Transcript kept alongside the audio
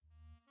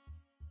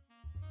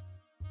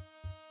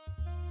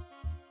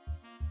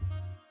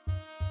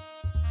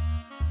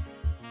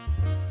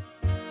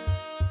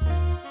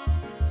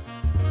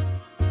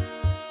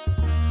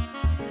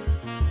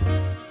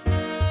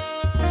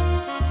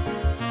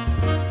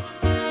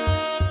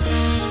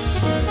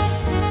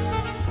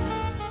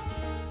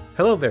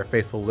Hello there,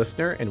 faithful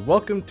listener, and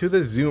welcome to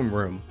the Zoom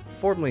Room,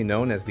 formerly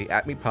known as the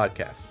At Me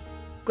Podcast.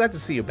 Glad to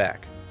see you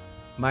back.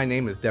 My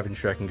name is Devin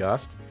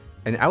Schreckengost,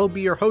 and I will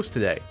be your host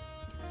today.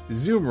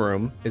 Zoom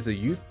Room is a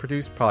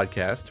youth-produced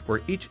podcast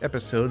where each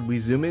episode we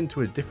zoom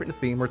into a different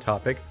theme or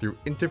topic through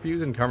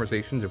interviews and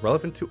conversations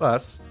relevant to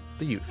us,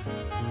 the youth.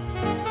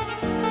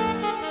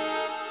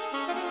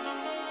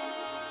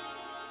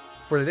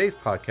 For today's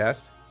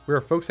podcast, we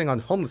are focusing on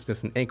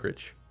homelessness in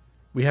Anchorage.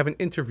 We have an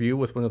interview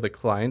with one of the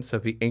clients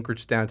of the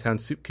Anchorage Downtown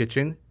Soup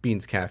Kitchen,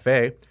 Beans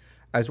Cafe,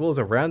 as well as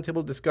a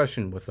roundtable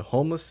discussion with the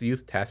Homeless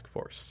Youth Task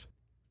Force.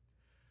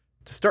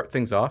 To start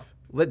things off,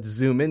 let's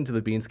zoom into the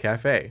Beans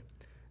Cafe.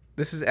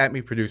 This is At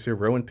Me producer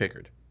Rowan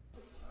Pickard.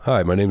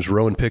 Hi, my name is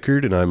Rowan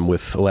Pickard, and I'm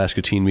with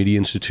Alaska Teen Media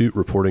Institute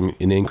reporting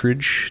in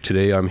Anchorage.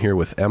 Today I'm here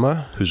with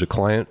Emma, who's a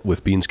client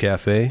with Beans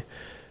Cafe,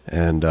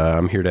 and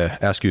I'm here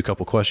to ask you a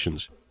couple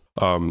questions.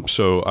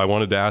 So I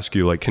wanted to ask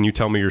you, can you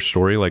tell me your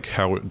story?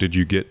 How did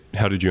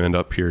you end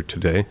up here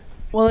today?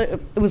 Well, it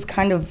was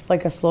kind of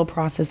like a slow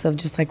process of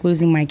just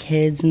losing my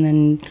kids and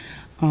then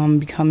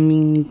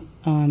becoming,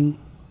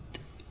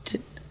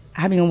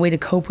 having a way to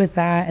cope with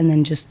that, and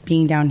then just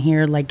being down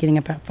here, getting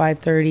up at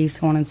 5:30,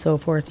 so on and so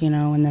forth,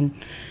 and then,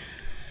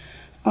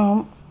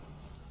 I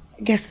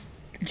guess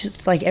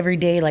just every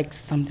day,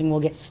 something will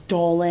get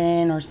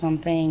stolen or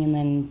something, and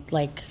then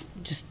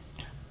just,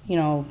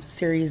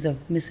 series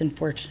of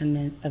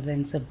misfortunate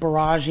events of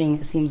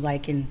barraging, it seems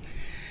like, and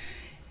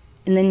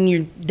then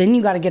you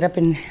got to get up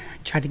and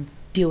try to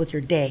deal with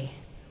your day.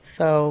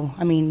 So,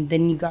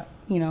 then you got,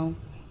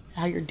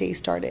 how your day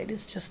started.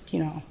 It's just,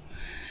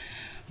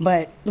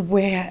 But the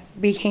way I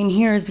became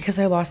here is because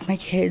I lost my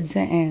kids,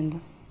 and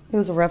it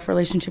was a rough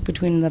relationship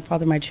between the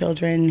father of my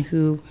children,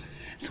 who,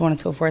 so on and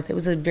so forth. It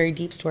was a very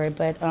deep story,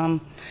 but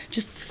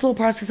just a slow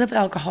process of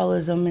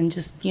alcoholism and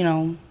just,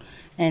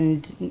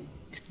 and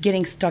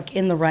getting stuck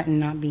in the rut and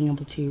not being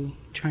able to,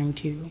 trying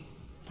to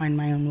find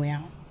my own way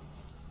out.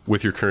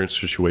 With your current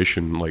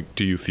situation,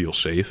 do you feel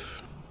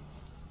safe?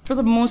 For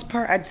the most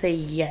part, I'd say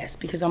yes,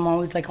 because I'm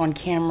always on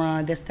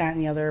camera, this, that,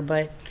 and the other,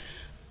 but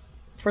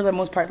for the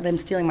most part, them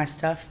stealing my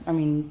stuff,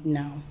 no.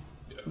 Yeah.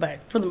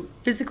 But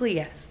physically,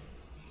 yes.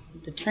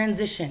 The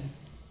transition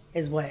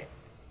is what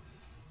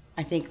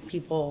I think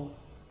people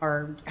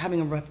are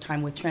having a rough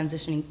time with,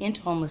 transitioning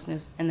into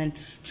homelessness and then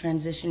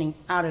transitioning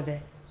out of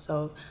it.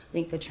 So I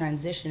think the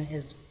transition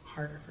is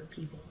harder for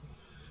people.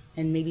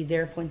 And maybe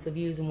their points of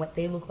views and what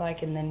they look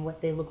like and then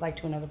what they look like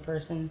to another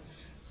person.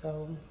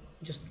 So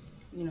just,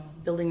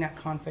 building that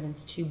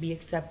confidence to be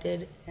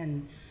accepted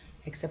and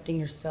accepting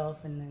yourself,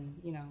 and then,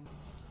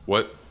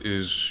 What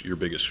is your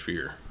biggest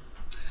fear?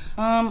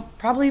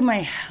 Probably my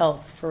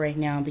health for right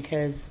now,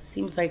 because it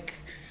seems like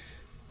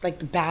the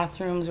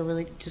bathrooms are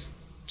really just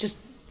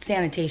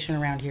sanitation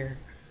around here.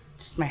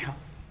 Just my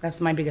health.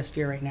 That's my biggest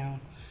fear right now.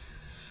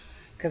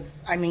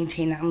 Because I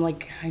maintain that.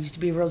 I used to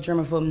be a real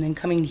germaphobe, and then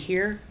coming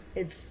here,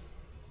 it's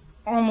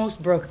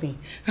almost broke me.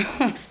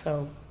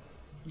 So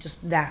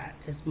just that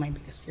is my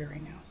biggest fear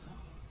right now. So.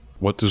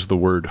 What does the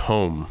word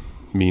home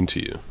mean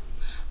to you?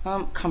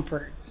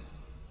 Comfort.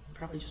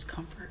 Probably just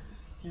comfort,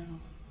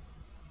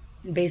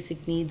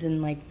 basic needs,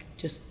 and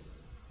just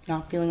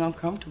not feeling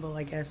uncomfortable,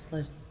 I guess.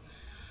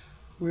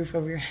 Roof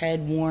over your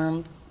head,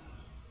 warmth,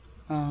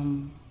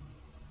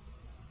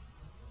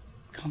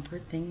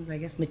 comfort things, I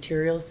guess.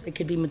 Materials, it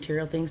could be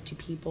material things to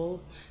people.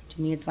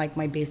 To me, it's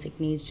my basic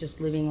needs, just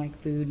living,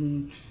 food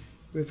and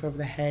roof over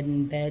the head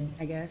and bed,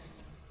 I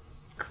guess.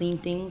 Clean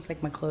things,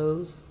 my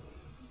clothes.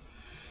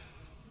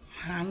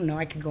 I don't know,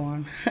 I could go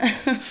on.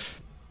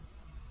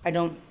 I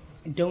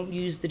don't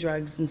use the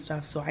drugs and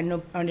stuff, so I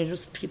know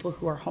just people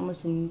who are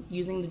homeless and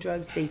using the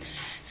drugs. They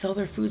sell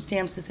their food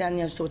stamps, this, that, and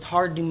the other, so it's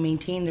hard to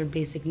maintain their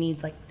basic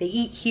needs. They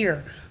eat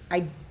here.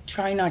 I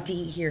try not to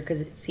eat here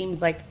because it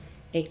seems like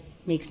it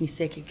makes me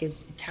sick.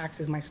 It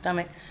taxes my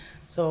stomach,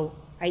 so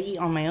I eat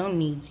on my own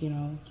needs,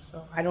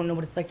 So I don't know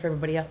what it's like for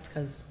everybody else,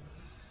 because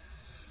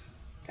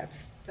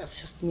that's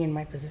just me in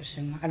my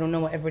position. I don't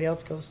know what everybody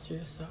else goes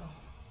through, so.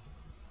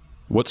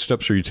 What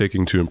steps are you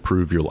taking to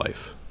improve your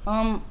life?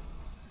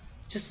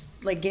 Just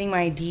getting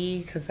my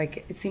ID, because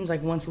it seems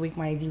like once a week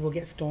my ID will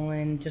get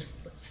stolen. Just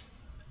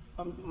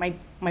my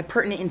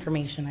pertinent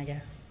information, I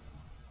guess.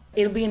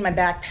 It'll be in my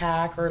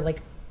backpack, or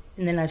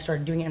and then I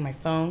started doing it in my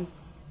phone.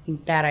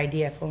 Bad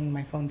idea.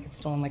 My phone gets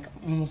stolen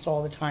almost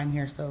all the time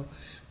here, so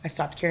I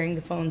stopped carrying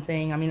the phone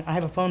thing. I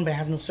have a phone, but it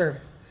has no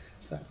service,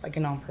 so that's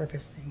a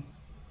on-purpose thing.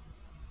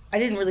 I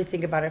didn't really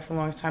think about it for the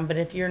longest time, but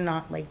if you're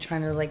not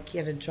trying to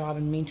get a job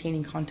and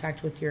maintaining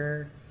contact with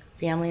your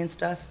family and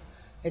stuff,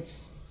 you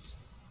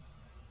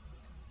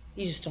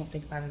just don't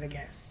think about it, I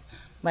guess.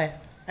 But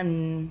I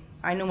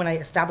know when I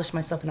establish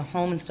myself in a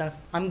home and stuff,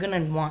 I'm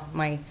gonna want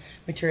my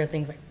material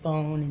things like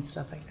phone and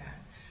stuff like that,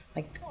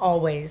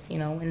 always,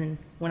 and then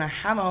when I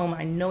have a home,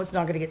 I know it's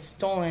not gonna get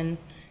stolen,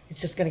 it's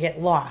just gonna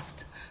get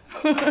lost.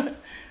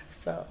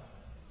 So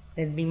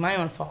it'd be my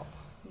own fault.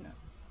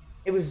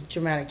 It was a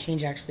dramatic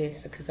change, actually,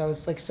 because I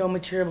was so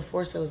material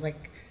before, so it was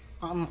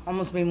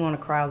almost made me want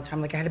to cry all the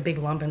time. I had a big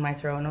lump in my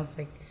throat, and I was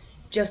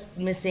just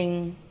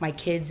missing my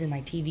kids and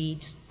my TV,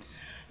 just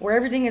where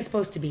everything is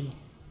supposed to be,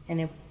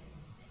 and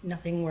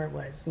nothing where it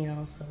was, you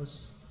know. So it was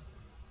just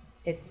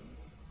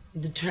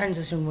the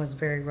transition was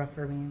very rough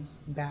for me. It was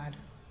bad.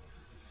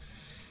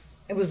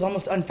 It was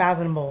almost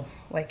unfathomable.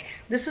 Like,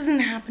 this isn't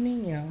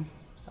happening, you know.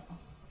 So.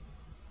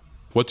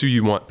 What do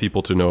you want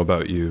people to know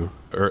about you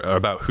or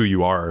about who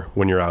you are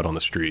when you're out on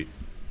the street?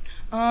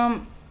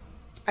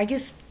 I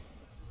guess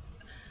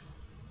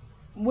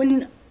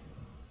when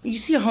you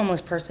see a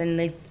homeless person,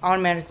 they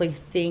automatically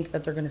think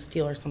that they're going to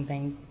steal or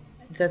something.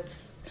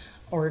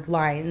 Or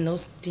lie, and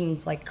those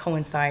things like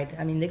coincide.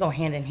 I mean, they go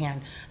hand in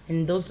hand,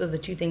 and those are the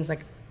two things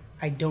like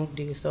I don't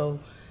do. So,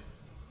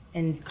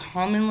 and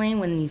commonly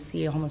when you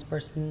see a homeless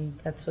person,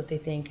 that's what they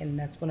think, and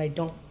that's when I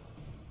don't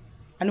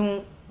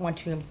want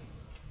to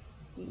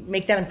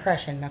make that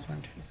impression. That's what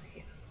I'm trying to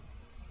say.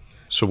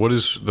 So what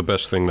is the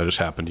best thing that has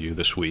happened to you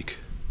this week?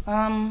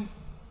 I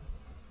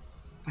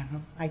don't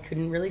know. I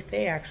couldn't really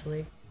say,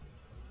 actually.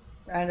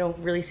 I don't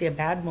really see a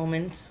bad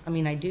moment. I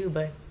mean, I do,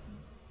 but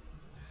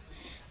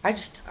I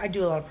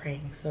do a lot of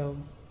praying, so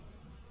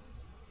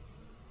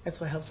that's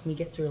what helps me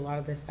get through a lot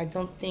of this. I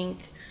don't think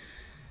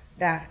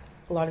that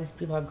a lot of these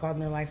people have God in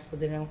their life, so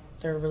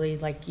they're really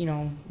like, you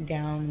know,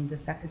 down and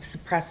this, that. It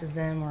suppresses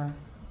them or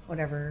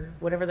whatever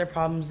their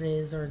problems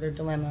is or their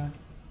dilemma.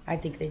 I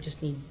think they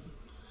just need,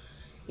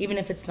 even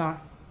if it's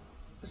not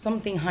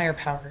something higher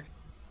powered.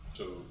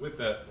 So with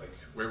that, like,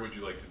 where would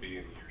you like to be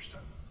in a year's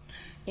time?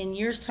 In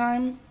years'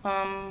 time,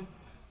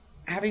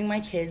 having my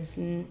kids,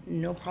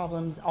 no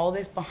problems, all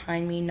this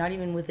behind me, not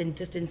even within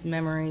distance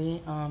memory.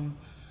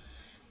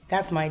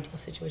 That's my ideal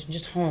situation,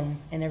 just home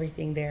and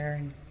everything there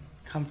and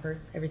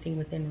comforts, everything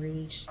within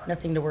reach,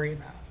 nothing to worry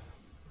about.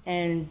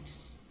 And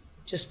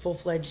just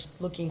full-fledged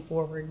looking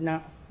forward,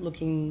 not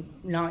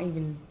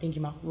even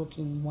thinking about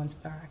looking once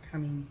back. I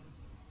mean,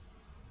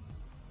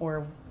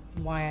 or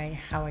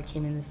how I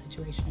came in this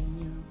situation,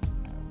 you know.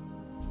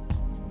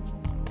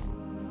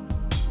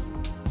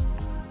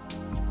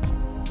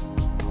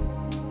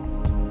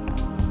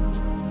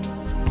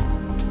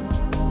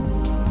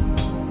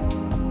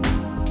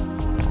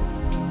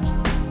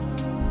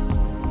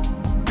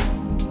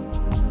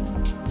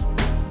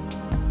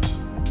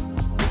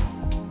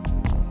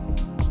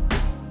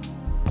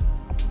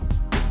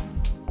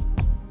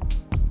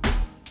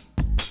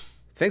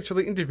 Thanks for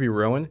the interview,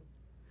 Rowan.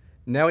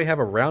 Now we have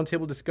a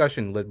roundtable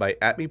discussion led by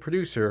ATME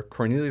producer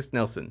Cornelius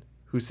Nelson,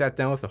 who sat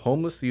down with the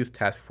Homeless Youth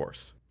Task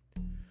Force.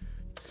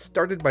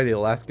 Started by the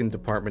Alaskan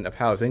Department of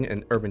Housing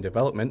and Urban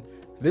Development,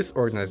 this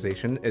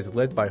organization is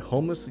led by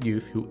homeless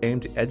youth who aim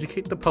to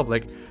educate the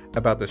public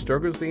about the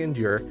struggles they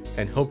endure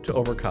and hope to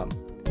overcome.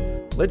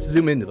 Let's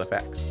zoom into the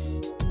facts.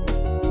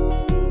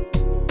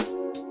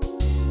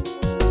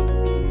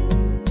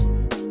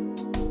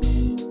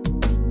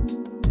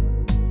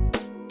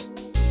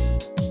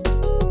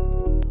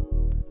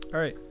 All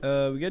right,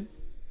 we good?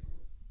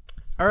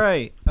 All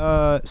right,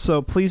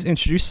 so please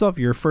introduce yourself,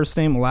 your first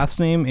name, last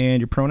name, and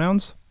your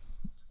pronouns.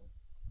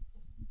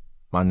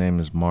 My name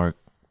is Mark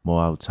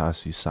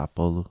Moautasi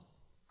Sapolu.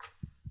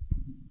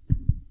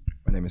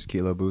 My name is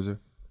Kilo Boozer.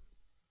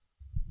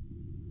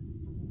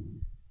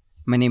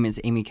 My name is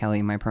Amy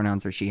Kelly. My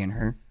pronouns are she and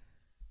her.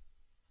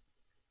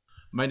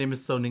 My name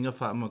is Soninga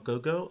Fatma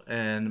Gogo,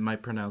 and my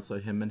pronouns are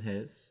him and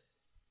his.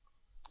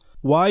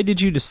 Why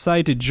did you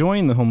decide to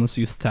join the Homeless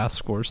Youth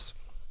Task Force?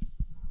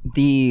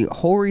 The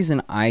whole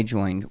reason I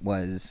joined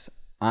was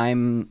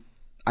I'm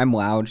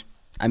loud.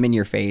 I'm in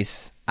your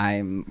face.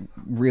 I'm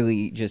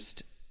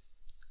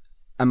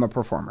a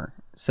performer.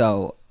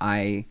 So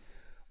I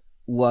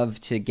love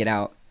to get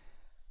out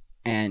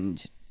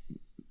and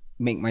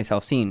make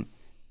myself seen.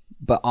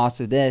 But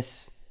also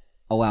this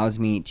allows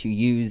me to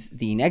use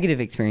the negative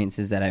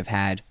experiences that I've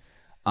had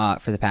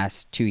for the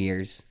past 2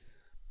 years,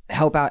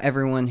 help out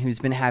everyone who's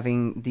been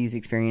having these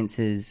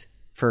experiences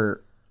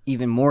for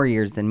even more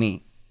years than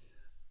me.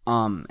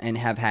 And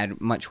have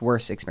had much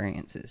worse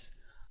experiences.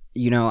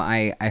 You know,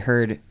 I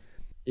heard...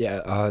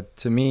 Yeah,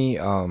 to me,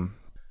 the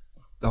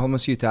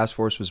Homeless Youth Task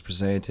Force was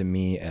presented to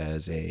me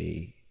as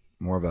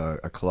more of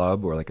a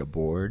club or like a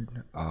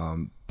board,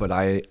 but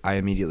I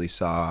immediately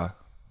saw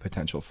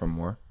potential for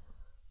more.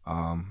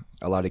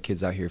 A lot of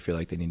kids out here feel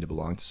like they need to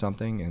belong to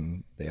something,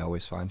 and they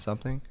always find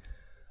something.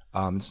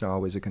 It's not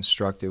always a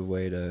constructive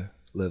way to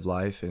live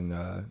life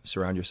and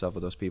surround yourself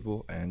with those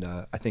people, and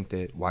I think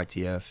that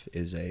YTF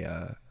is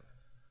a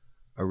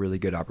really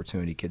good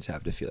opportunity kids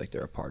have to feel like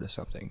they're a part of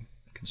something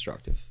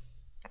constructive.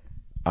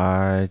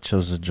 I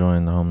chose to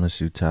join the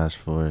Homeless Youth Task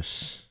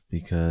Force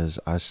because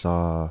I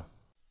saw,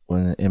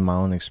 in my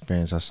own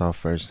experience, I saw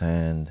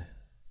firsthand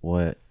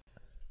what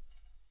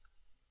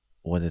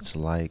it's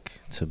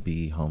like to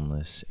be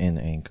homeless in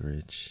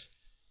Anchorage.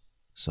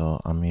 So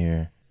I'm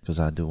here because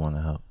I do want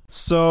to help.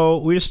 So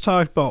we just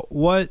talked about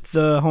what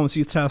the Homeless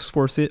Youth Task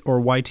Force or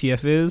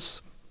YTF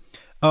is.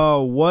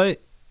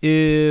 What do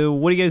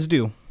you guys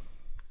do?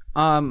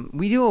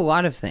 We do a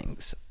lot of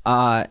things,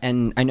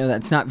 and I know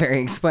that's not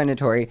very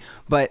explanatory,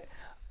 but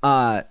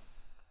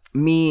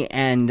me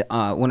and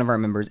one of our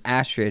members,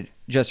 Astrid,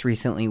 just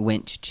recently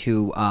went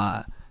to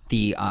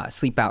the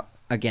sleep out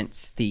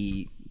against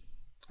the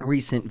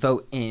recent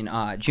vote in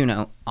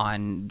Juneau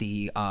on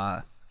the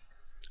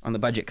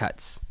budget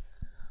cuts.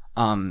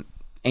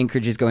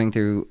 Anchorage is going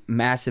through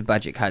massive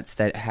budget cuts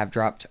that have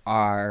dropped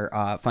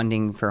our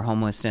funding for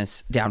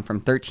homelessness down from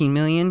 $13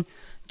 million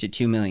to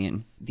 $2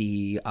 million.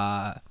 The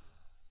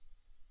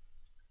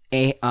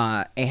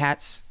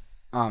AHATs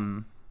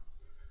or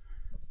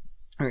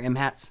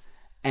MHATs,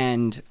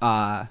 and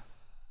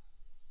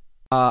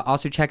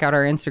also check out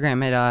our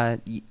Instagram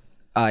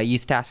at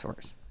Youth Task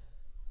Force.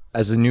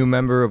 As a new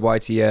member of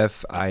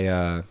YTF,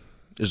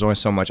 there's only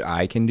so much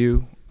I can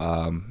do.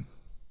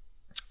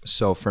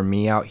 So for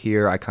me out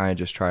here, I kind of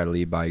just try to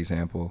lead by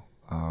example.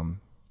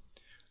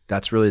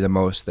 That's really the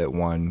most that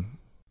one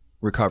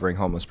recovering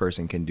homeless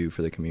person can do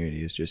for the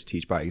community, is just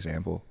teach by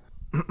example.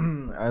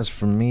 As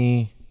for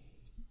me,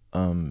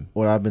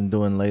 what I've been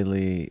doing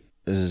lately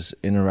is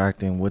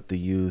interacting with the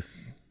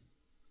youth,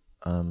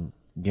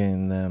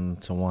 getting them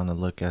to want to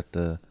look at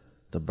the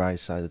bright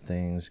side of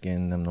things,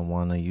 getting them to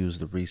want to use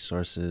the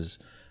resources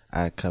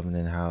at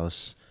Covenant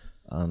House,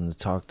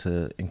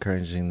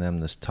 encouraging them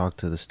to talk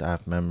to the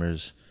staff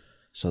members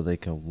so they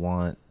can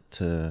want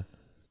to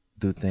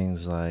do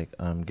things like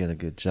get a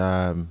good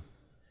job,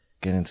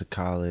 get into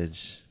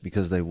college,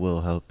 because they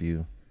will help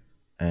you.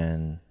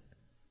 And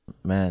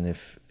man,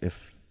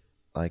 if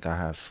like I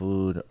have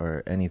food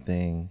or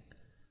anything,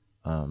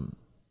 man,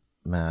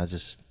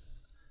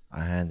 I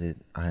hand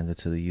it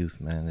to the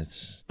youth, man.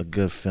 It's a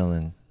good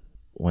feeling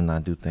when I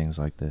do things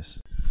like this.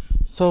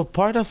 So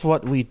part of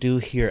what we do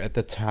here at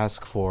the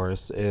task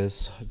force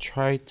is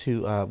try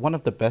to, one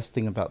of the best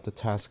thing about the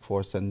task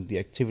force and the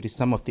activities,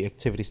 some of the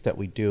activities that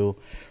we do,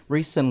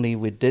 recently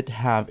we did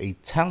have a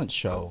talent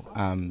show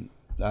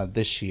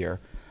this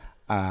year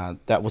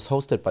that was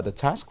hosted by the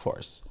task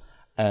force.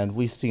 And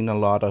we've seen a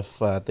lot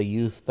of the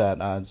youth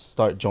that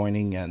start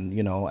joining,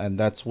 and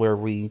that's where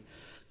we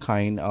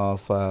kind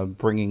of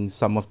bringing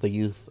some of the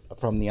youth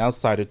from the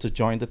outsider to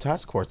join the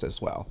task force as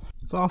well.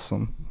 It's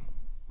awesome.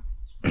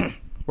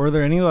 Were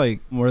there any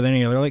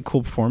other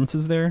cool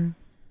performances there?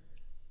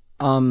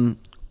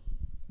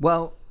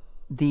 Well,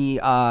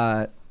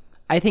 I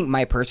think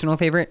my personal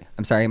favorite,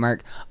 I'm sorry,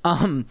 Mark,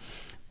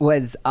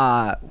 was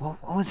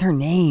what was her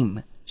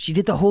name? She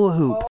did the hula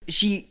hoop.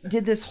 She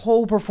did this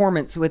whole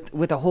performance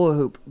with a hula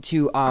hoop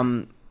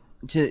to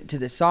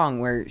this song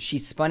where she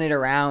spun it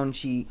around,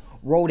 she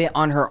rolled it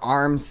on her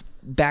arms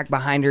back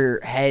behind her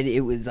head.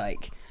 It was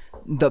like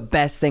the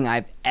best thing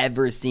I've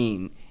ever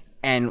seen.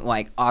 And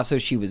also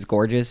she was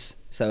gorgeous.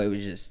 So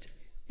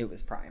it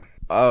was prime.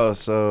 Oh,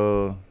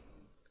 so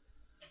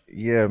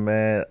yeah,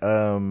 man.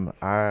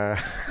 I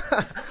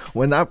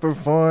when I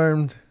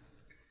performed,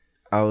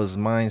 I was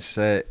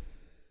mindset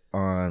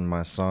on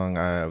my song.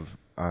 I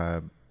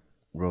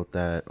wrote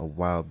that a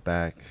while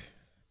back.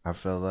 I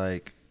felt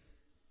like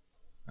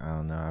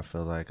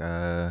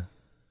I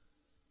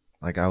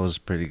was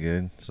pretty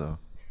good. So.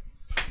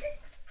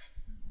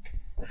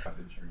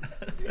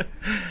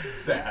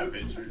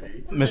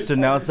 Savagery. Mr.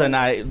 Nelson,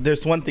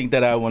 there's one thing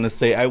that I want to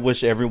say. I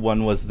wish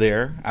everyone was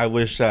there. I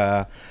wish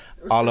all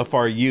of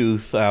our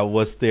youth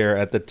was there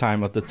at the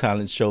time of the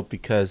talent show,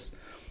 because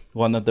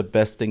one of the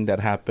best thing that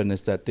happened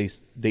is that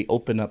they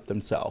open up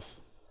themselves.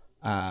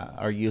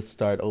 Our youth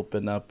start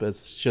open up.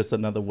 It's just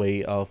another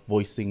way of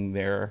voicing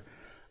their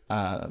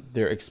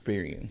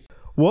experience.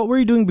 What were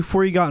you doing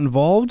before you got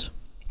involved?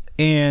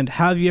 And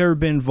have you ever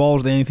been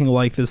involved in anything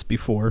like this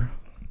before?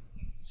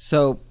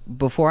 So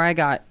before I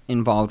got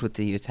involved with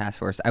the Youth Task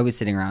Force, I was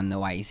sitting around the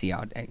YEC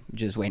all day,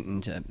 just waiting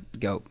to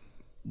go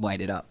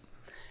light it up.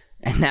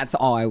 And that's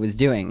all I was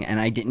doing. And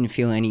I didn't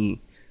feel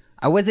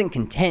I wasn't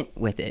content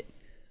with it.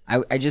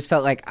 I just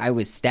felt like I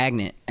was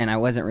stagnant and I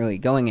wasn't really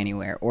going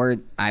anywhere. Or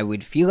I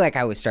would feel like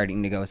I was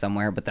starting to go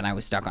somewhere, but then I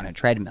was stuck on a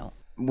treadmill.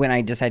 When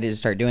I decided to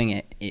start doing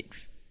it,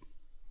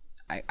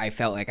 I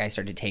felt like I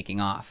started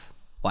taking off.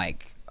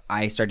 Like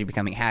I started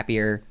becoming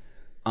happier.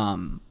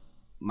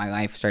 My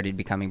life started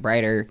becoming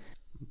brighter.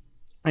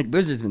 Like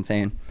Boozer's been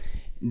saying,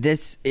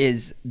 this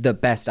is the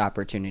best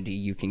opportunity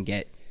you can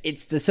get.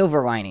 It's the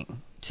silver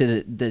lining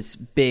to this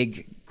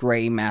big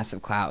gray mass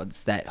of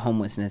clouds that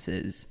homelessness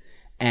is.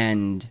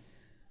 And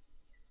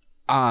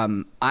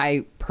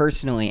I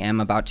personally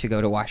am about to go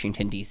to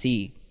Washington,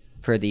 D.C.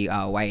 for the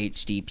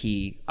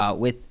YHDP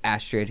with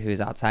Astrid, who's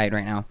outside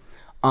right now,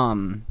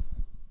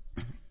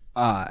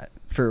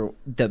 for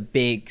the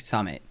big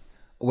summit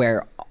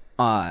where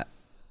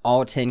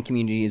all 10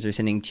 communities are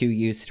sending 2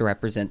 youth to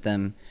represent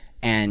them,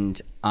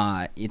 and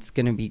it's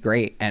going to be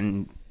great.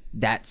 And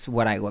that's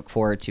what I look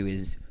forward to,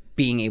 is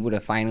being able to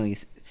finally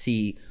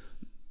see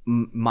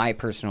my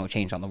personal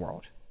change on the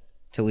world,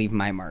 to leave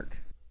my mark.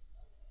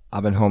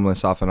 I've been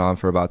homeless off and on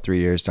for about 3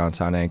 years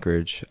downtown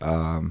Anchorage.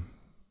 No,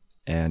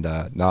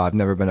 I've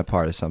never been a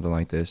part of something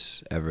like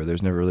this ever.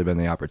 There's never really been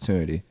the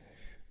opportunity.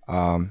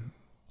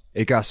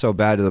 It got so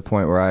bad to the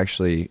point where I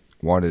actually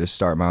wanted to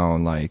start my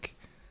own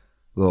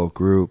little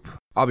group.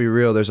 I'll be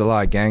real. There's a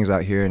lot of gangs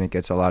out here, and it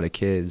gets a lot of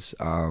kids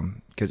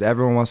because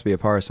everyone wants to be a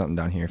part of something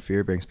down here.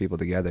 Fear brings people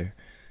together.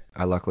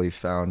 I luckily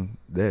found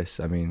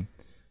this. I mean,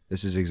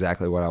 this is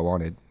exactly what I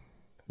wanted.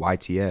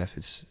 YTF.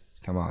 It's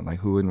come on, like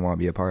who wouldn't want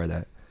to be a part of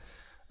that?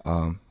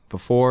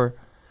 Before,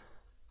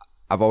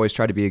 I've always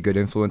tried to be a good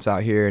influence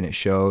out here, and it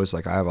shows.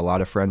 Like I have a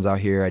lot of friends out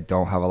here. I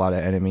don't have a lot of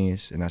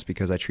enemies, and that's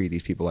because I treat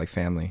these people like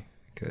family.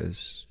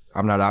 Because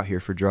I'm not out here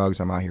for drugs.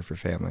 I'm out here for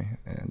family,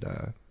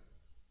 and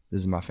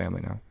this is my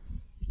family now.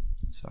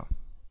 So,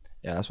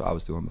 yeah, that's what I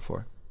was doing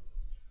before.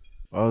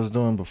 What I was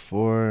doing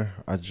before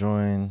I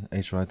joined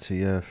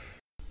HYTF,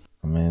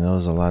 I mean, there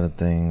was a lot of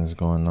things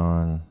going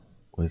on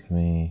with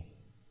me.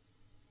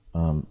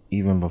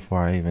 Even before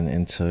I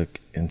even took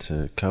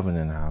into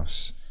Covenant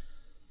House.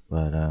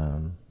 But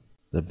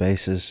the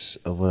basis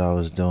of what I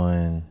was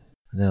doing,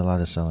 I did a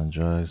lot of selling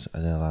drugs. I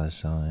did a lot of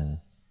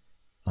selling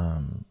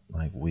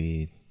like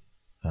weed,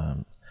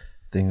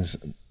 things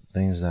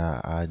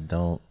that I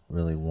don't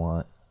really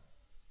want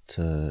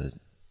to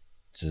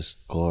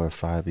just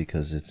glorify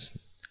because it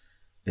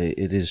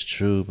is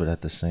true, but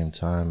at the same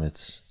time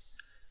it's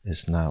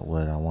not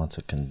what I want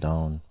to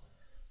condone.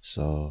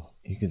 So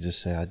you could just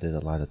say I did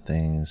a lot of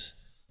things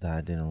that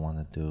I didn't want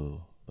to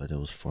do, but it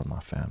was for my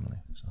family.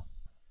 So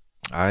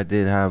I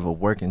did have a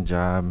working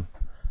job.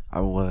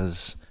 I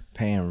was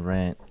paying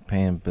rent,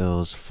 paying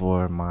bills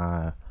for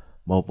my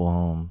mobile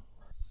home.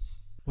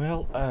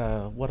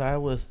 Well, what I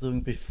was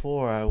doing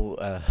before,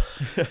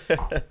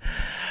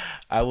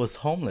 I was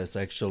homeless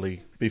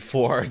actually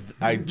before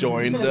I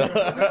joined the.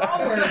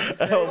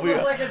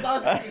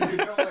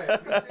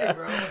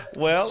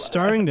 Well,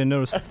 Starting to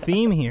notice a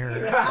theme here.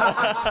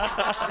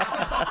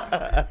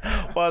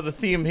 well, the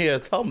theme here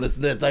is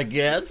homelessness, I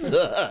guess.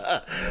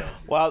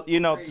 Well,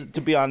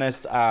 to be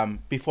honest,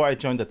 before I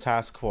joined the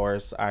task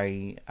force,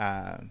 I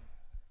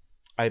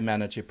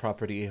manage a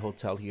property, a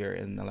hotel here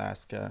in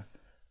Alaska,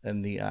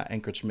 in the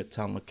Anchorage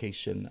Midtown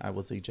location. I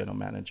was a general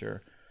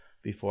manager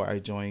before I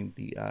joined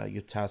the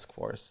youth task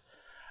force.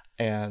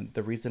 And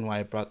the reason why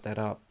I brought that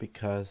up,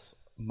 because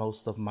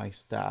most of my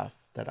staff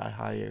that I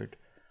hired,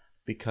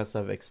 because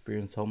I've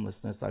experienced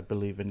homelessness, I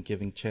believe in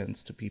giving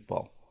chance to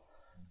people.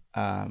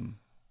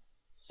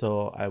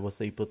 So I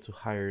was able to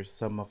hire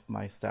some of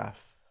my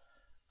staff,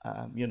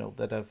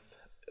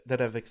 that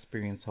have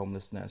experienced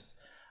homelessness.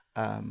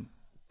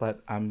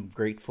 But I'm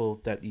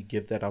grateful that you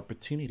give that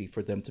opportunity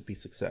for them to be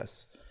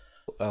success.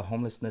 A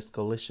homelessness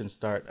coalition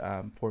start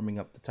forming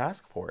up the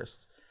task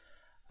force.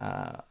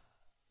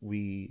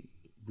 We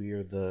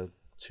are the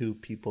two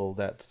people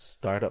that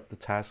start up the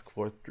task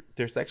force.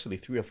 There's actually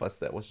three of us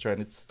that was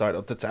trying to start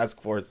up the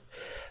task force.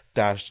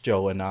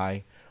 Joe and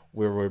I,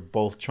 where we're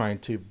both trying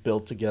to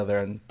build together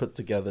and put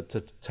together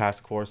the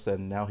task force,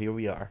 and now here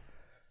we are.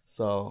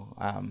 So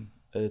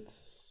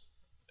it's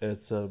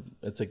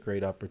a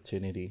great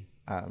opportunity.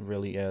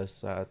 Really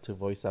is to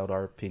voice out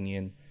our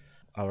opinion,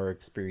 our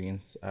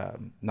experience,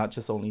 not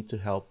just only to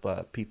help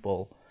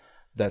people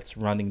that's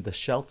running the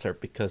shelter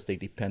because they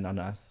depend on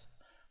us,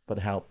 but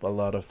help a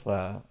lot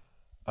of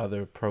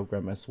other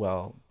program as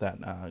well that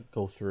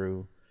go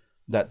through,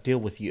 that deal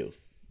with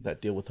youth,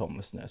 that deal with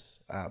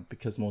homelessness,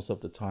 because most of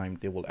the time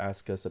they will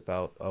ask us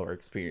about our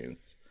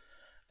experience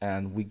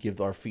and we give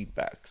our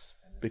feedbacks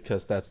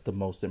because that's the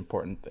most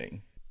important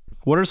thing.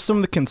 What are some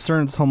of the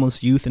concerns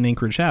homeless youth in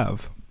Anchorage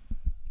have?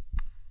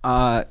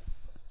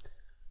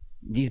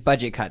 These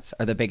budget cuts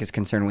are the biggest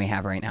concern we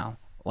have right now.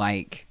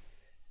 Like,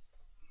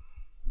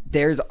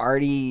 there's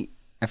already,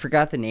 I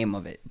forgot the name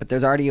of it, but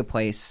there's already a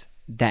place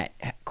that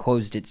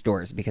closed its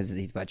doors because of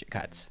these budget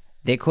cuts.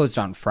 They closed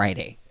on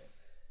Friday,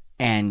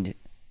 and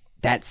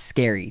that's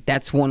scary.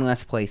 That's one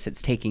less place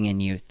that's taking in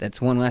youth.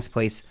 That's one less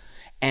place.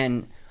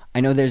 And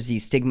I know there's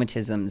these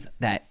stigmatisms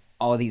that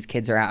all these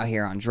kids are out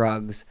here on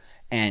drugs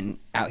and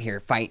out here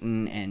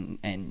fighting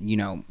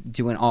and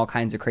doing all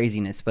kinds of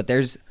craziness. But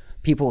there's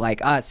people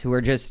like us who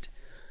are just,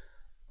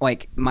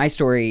 like, my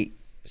story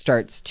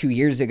starts 2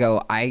 years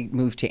ago. I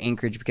moved to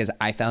Anchorage because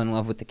I fell in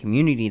love with the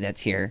community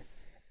that's here.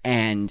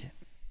 And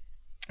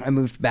I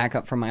moved back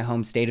up from my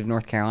home state of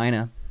North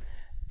Carolina.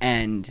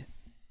 And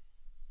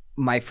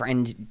my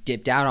friend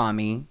dipped out on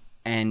me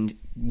and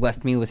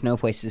left me with no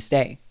place to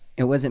stay.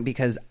 It wasn't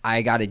because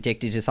I got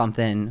addicted to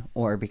something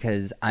or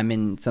because I'm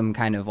in some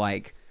kind of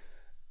like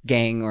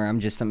gang or I'm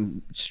just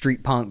some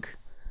street punk.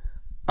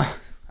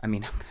 I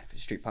mean, I'm kind of a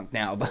street punk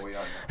now, but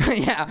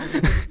yeah,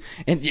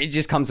 it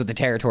just comes with the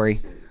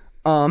territory.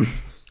 I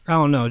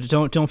don't know.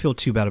 Don't feel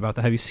too bad about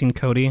that. Have you seen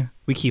Cody?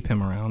 We keep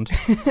him around.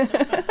 Hey,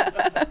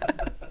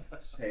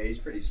 he's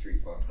pretty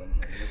street punk, to be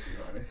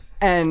honest.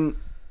 And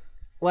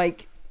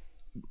like,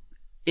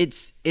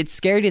 it's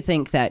scary to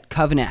think that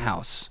Covenant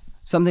House,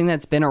 something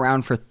that's been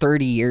around for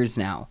 30 years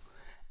now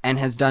and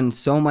has done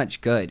so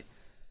much good,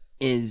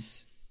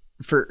 is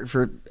for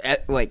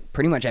like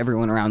pretty much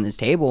everyone around this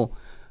table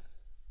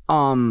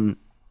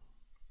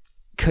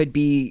could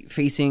be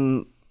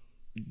facing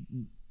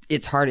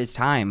its hardest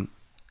time.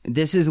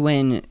 This is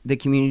when the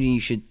community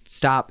should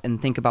stop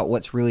and think about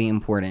what's really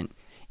important.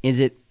 Is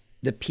it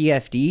the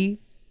PFD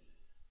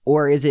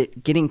Or is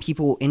it getting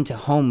people into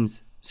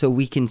homes so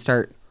we can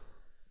start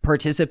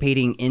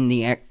participating in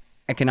the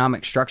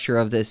economic structure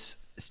of this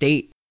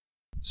state?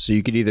 So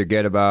you could either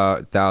get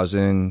about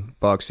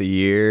 $1,000 a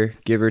year,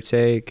 give or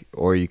take,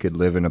 or you could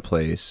live in a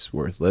place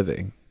worth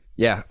living.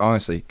 Yeah,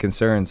 honestly,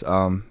 concerns.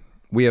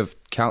 We have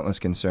countless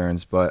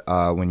concerns, but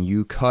when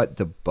you cut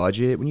the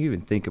budget, when you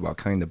even think about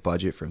cutting the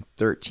budget from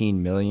 $13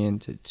 million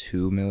to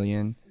 $2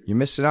 million, you're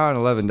missing out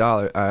on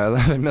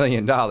 $11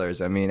 million.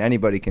 I mean,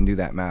 anybody can do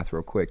that math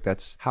real quick.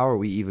 That's how are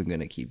we even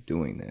going to keep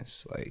doing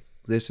this? Like,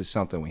 this is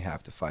something we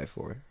have to fight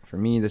for. For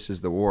me, this is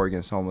the war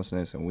against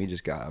homelessness, and we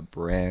just got a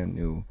brand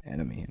new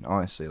enemy. And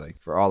honestly, like,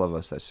 for all of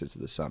us that sit to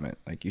the summit,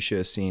 like, you should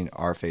have seen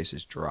our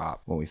faces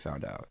drop when we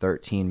found out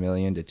 13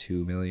 million to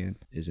 2 million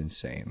is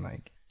insane.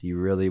 Like, do you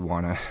really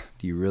want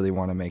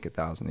to make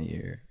 $1,000 a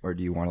year, or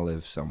do you want to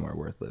live somewhere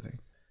worth living?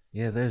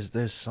 Yeah,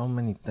 there's so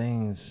many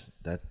things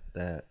that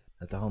the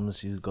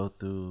homeless youth go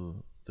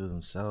through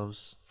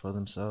themselves, for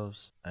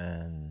themselves.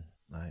 And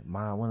like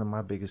one of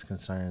my biggest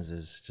concerns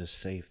is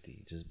just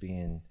safety, just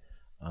being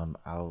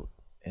out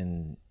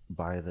and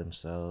by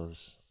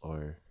themselves,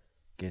 or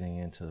getting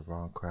into the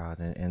wrong crowd,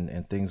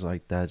 and things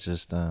like that.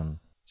 Just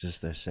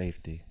their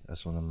safety.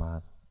 That's one of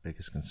my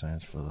biggest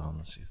concerns for the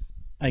homeless youth.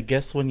 I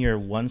guess when you're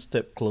one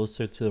step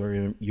closer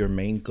to your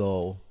main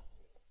goal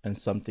and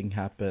something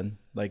happened,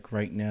 like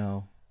right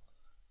now,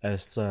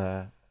 as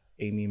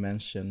Amy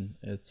mentioned,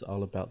 it's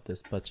all about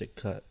this budget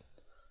cut.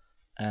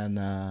 And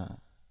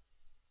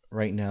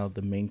right now,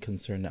 the main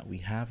concern that we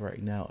have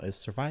right now is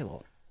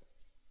survival.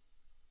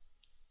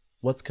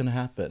 What's going to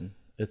happen?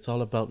 It's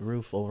all about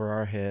roof over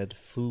our head,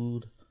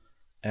 food,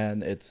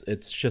 and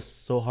it's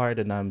just so hard.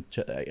 And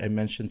I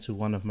mentioned to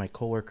one of my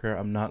coworker,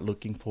 I'm not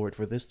looking forward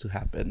for this to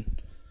happen.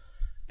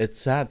 It's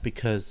sad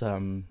because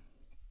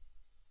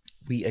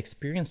we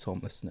experienced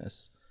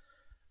homelessness,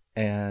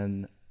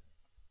 and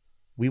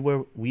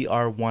we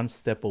are one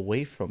step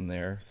away from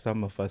there.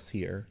 Some of us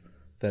here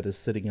that is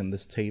sitting in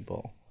this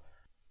table.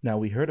 Now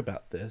we heard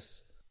about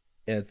this.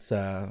 It's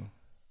a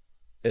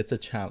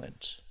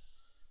challenge.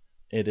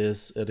 It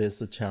is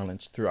a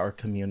challenge through our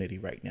community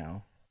right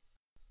now.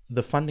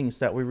 The fundings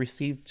that we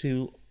received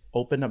to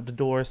open up the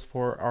doors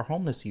for our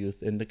homeless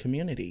youth in the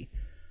community.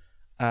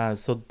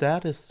 So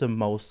that is the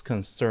most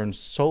concern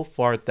so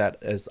far. That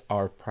is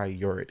our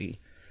priority.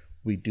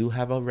 We do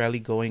have a rally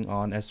going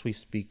on as we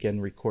speak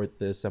and record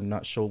this. I'm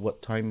not sure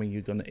what time are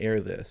you going to air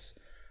this,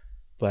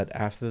 but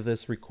after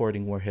this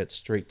recording, we'll head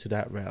straight to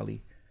that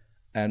rally.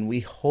 And we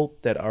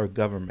hope that our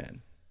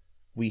government,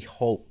 we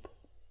hope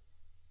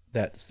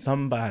that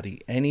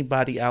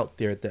anybody out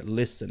there that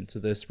listened to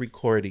this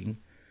recording,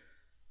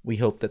 we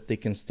hope that they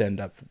can stand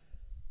up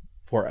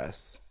for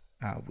us.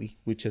 We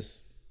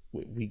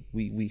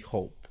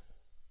hope.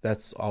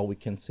 That's all we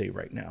can say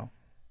right now.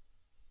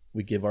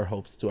 We give our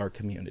hopes to our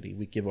community.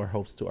 We give our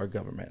hopes to our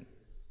government.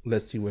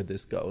 Let's see where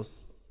this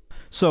goes.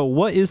 So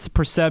what is the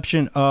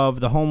perception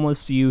of the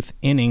homeless youth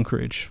in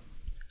Anchorage?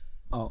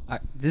 Oh,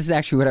 this is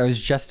actually what I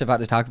was just about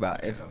to talk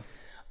about.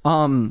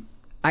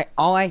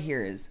 All I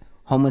hear is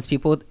homeless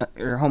people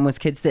or homeless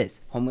kids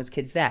this, homeless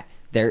kids that.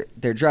 They're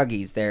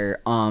druggies. They're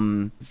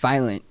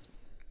violent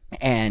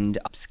and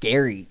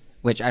scary,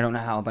 which I don't know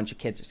how a bunch of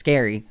kids are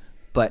scary,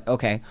 but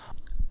okay.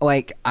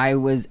 Like, I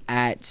was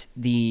at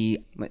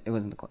it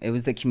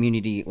was the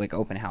community, like,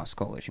 open house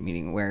coalition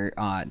meeting where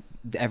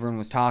everyone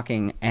was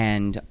talking,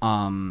 and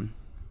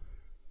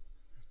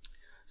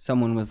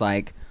someone was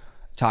like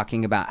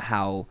talking about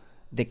how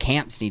the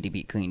camps need to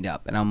be cleaned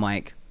up, and I'm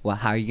like, well,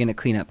 how are you going to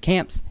clean up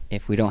camps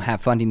if we don't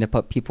have funding to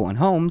put people in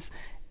homes?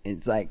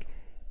 It's like,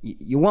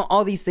 you want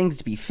all these things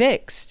to be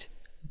fixed,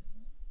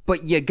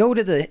 but you go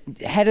to the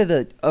head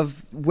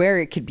of where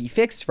it could be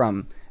fixed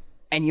from,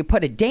 and you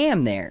put a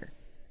dam there.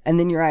 And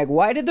then you're like,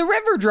 why did the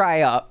river dry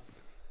up?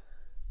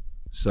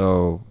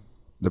 So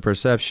the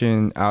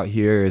perception out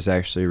here is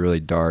actually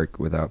really dark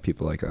without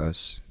people like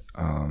us.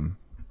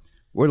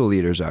 We're the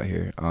leaders out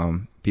here.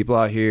 People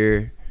out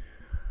here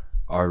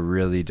are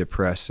really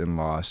depressed and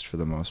lost for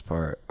the most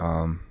part.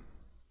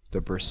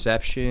 The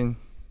perception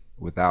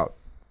without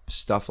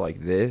stuff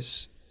like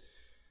this,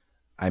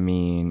 I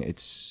mean,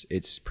 it's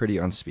pretty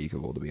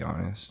unspeakable, to be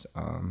honest.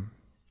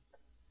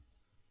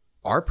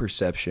 Our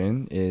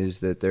perception is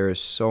that there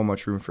is so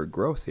much room for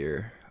growth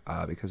here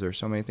because there are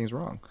so many things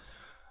wrong.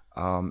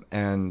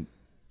 And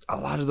a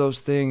lot of those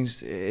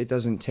things, it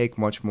doesn't take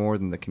much more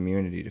than the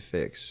community to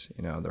fix.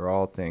 You know, they're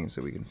all things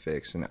that we can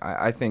fix. And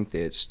I think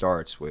that it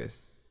starts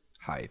with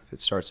hype.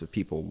 It starts with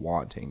people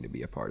wanting to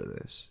be a part of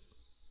this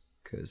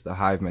because the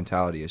hive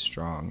mentality is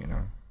strong, you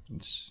know.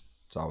 It's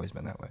always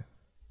been that way.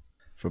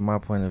 From my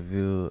point of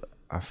view,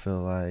 I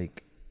feel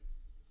like,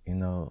 you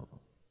know,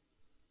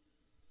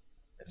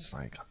 it's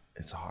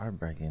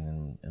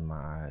heartbreaking in my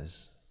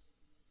eyes.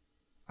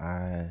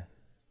 I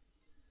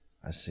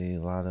see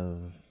a lot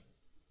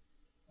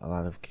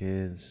of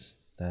kids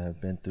that have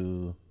been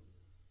through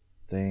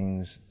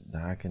things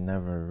that I can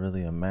never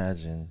really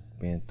imagine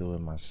being through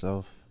it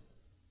myself.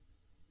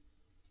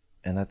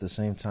 And at the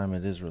same time,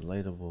 it is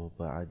relatable,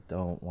 but I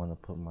don't want to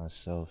put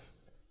myself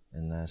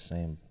in that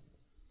same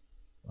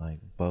like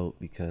boat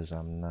because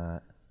I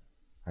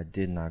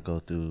did not go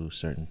through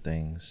certain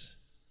things,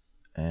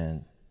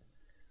 and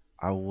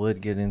I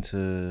would get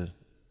into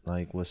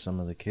like what some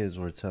of the kids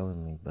were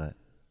telling me, but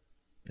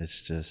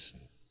it's just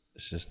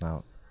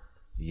not.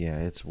 Yeah,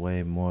 it's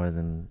way more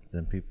than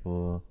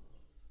people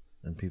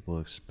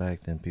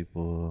expect and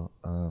people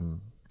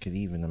could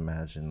even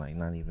imagine. Like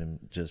not even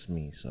just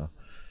me. So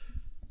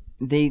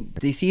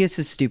They see us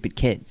as stupid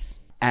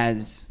kids.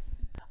 As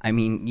I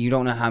mean, you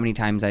don't know how many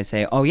times I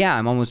say, "Oh yeah,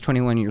 I'm almost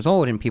 21 years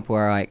old," and people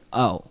are like,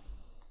 "Oh,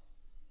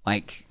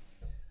 like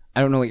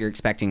I don't know what you're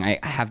expecting. I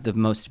have the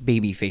most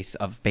baby face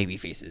of baby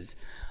faces."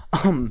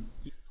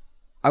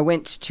 I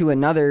went to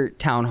another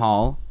town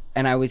hall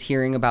and I was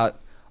hearing about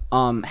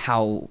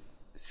how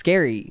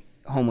scary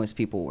homeless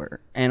people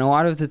were, and a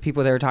lot of the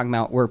people they were talking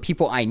about were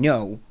people I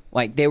know.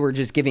 Like they were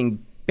just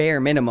giving bare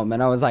minimum,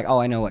 and I was like, "Oh,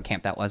 I know what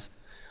camp that was."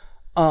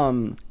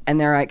 And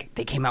they're like,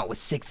 they came out with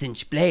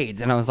 6-inch blades,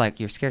 and I was like,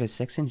 "You're scared of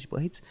 6-inch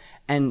blades?"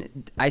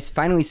 And I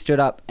finally stood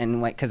up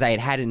and like, because I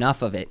had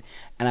enough of it,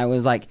 and I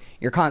was like,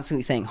 "You're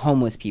constantly saying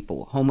homeless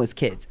people, homeless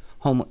kids,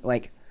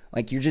 like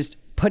you're just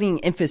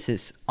putting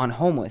emphasis on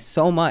homeless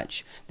so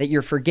much that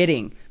you're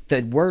forgetting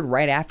the word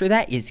right after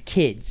that is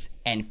kids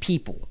and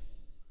people."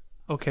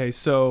 Okay,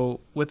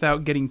 so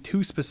without getting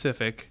too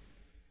specific,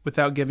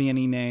 without giving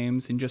any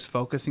names and just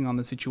focusing on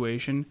the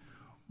situation,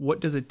 what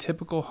does a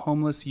typical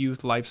homeless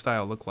youth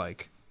lifestyle look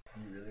like?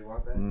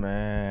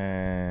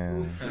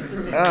 Man,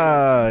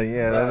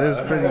 yeah, that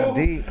is pretty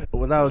deep.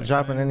 Without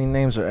dropping any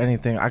names or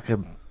anything, I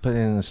could put it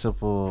in this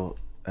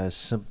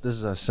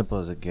is as simple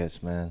as it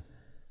gets, man.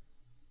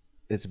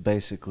 It's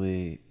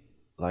basically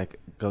like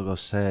Gogo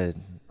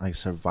said, like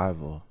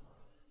survival.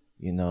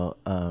 You know,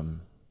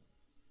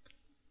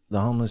 the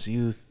homeless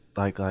youth,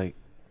 like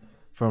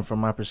from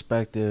my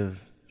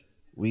perspective,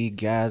 we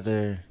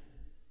gather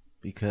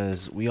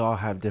because we all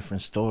have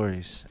different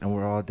stories and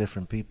we're all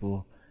different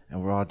people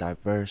and we're all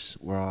diverse,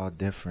 we're all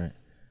different,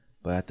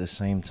 but at the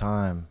same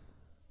time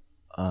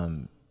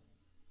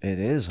it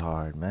is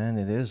hard, man.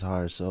 It is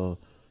hard. So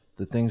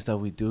the things that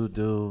we do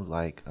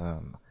like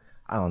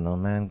I don't know,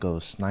 man, go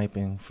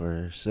sniping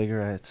for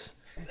cigarettes,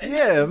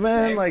 yeah,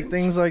 man, like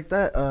things like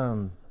that,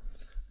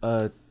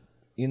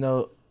 you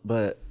know.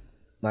 But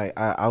like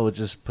I would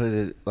just put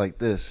it like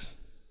this,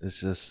 it's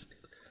just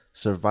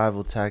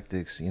survival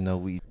tactics, you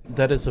know.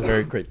 That is a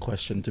very great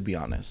question, to be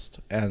honest.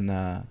 And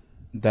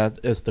that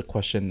is the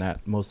question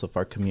that most of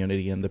our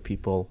community and the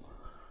people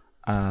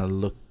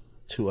look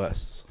to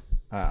us.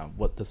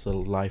 What does the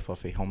life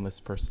of a homeless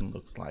person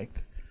looks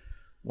like?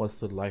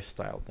 What's the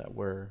lifestyle that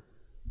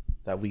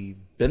we've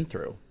been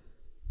through?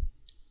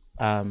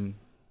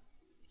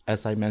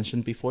 As I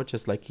mentioned before,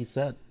 just like he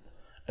said,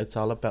 it's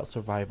all about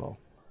survival.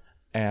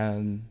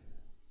 And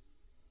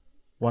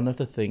one of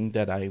the things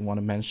that I want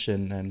to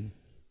mention, and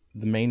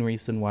the main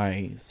reason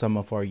why some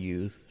of our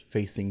youth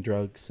facing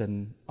drugs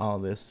and all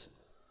this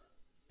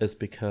is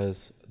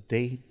because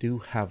they do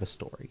have a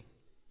story.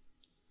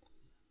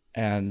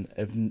 And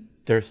if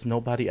there's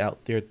nobody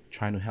out there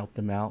trying to help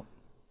them out,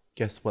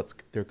 guess what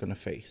they're going to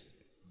face?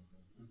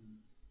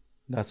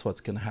 That's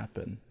what's going to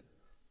happen.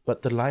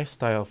 But the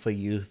lifestyle for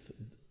youth,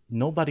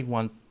 nobody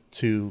wants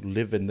to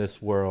live in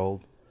this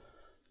world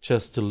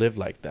just to live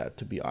like that,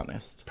 to be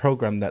honest.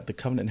 Program that the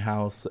Covenant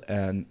House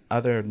and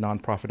other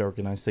nonprofit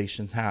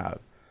organizations have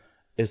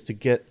is to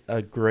get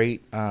a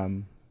great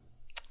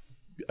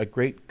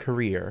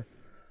career,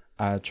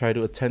 try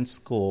to attend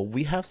school.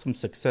 We have some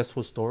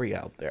successful story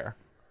out there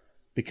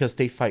because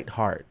they fight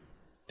hard.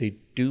 They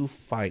do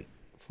fight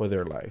for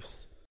their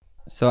lives.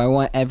 So I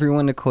want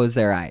everyone to close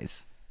their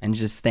eyes and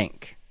just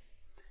think.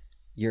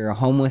 You're a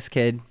homeless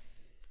kid.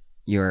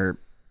 You're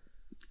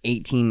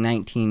 18,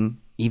 19,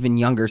 even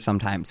younger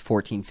sometimes,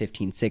 14,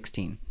 15,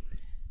 16.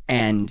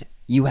 And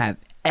you have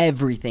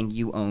everything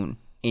you own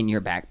in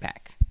your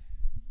backpack.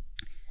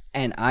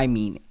 And I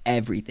mean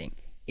everything.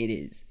 It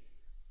is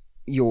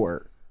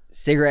your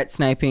cigarette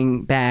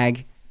sniping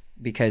bag,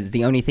 because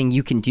the only thing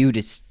you can do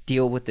to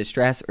deal with the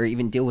stress or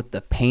even deal with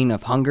the pain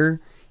of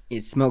hunger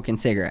is smoking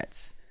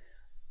cigarettes.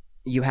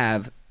 You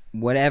have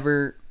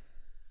whatever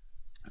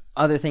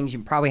other things.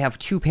 You probably have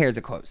 2 pairs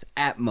of clothes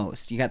at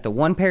most. You got the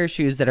 1 pair of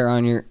shoes that are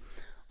on your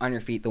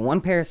feet, the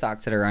 1 pair of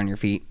socks that are on your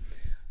feet.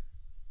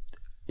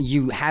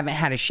 You haven't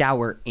had a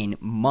shower in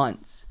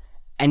months,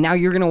 and now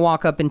you're going to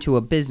walk up into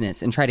a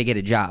business and try to get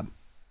a job.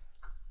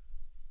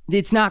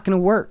 It's not going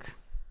to work,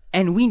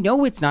 and we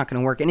know it's not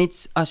going to work, and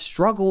it's a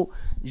struggle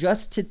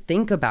just to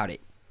think about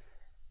it.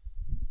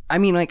 I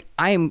mean, like,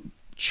 I am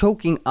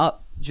choking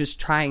up just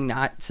trying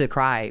not to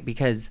cry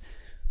because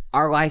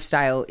our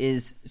lifestyle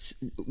is,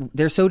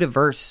 they're so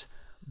diverse,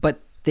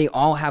 but they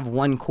all have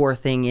one core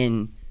thing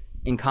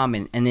in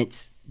common, and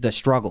it's the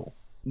struggle.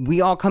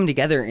 We all come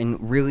together in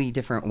really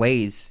different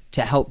ways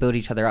to help build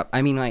each other up.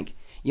 I mean, like,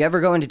 you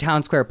ever go into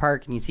Town Square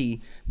Park and you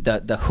see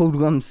the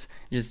hoodlums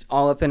just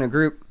all up in a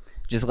group,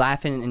 just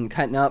laughing and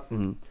cutting up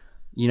and,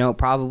 you know,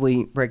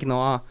 probably breaking the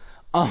law.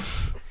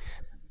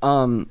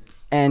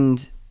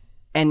 And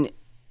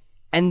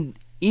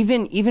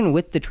even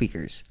with the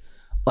tweakers,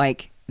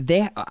 like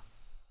they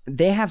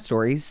have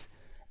stories,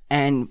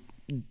 and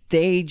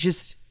they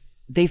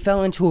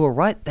fell into a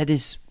rut that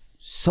is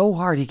so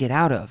hard to get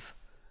out of,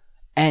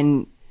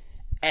 and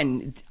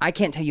I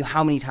can't tell you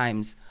how many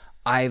times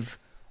I've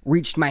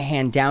reached my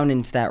hand down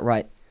into that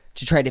rut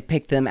to try to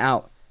pick them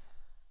out,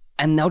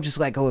 and they'll just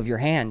let go of your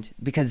hand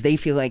because they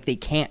feel like they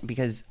can't,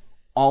 because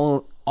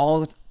all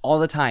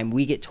the time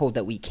we get told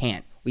that we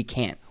can't.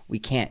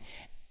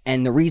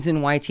 And the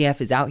reason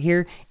YTF is out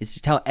here is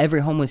to tell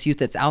every homeless youth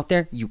that's out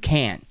there, you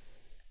can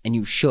and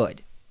you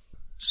should.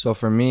 So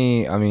for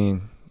me, I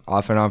mean,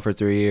 off and on for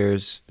 3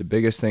 years, the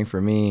biggest thing for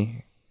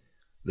me,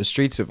 the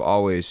streets have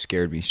always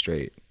scared me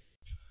straight.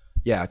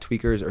 Yeah,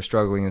 tweakers are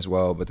struggling as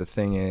well, but the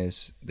thing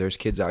is, there's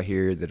kids out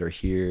here that are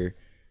here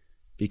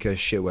because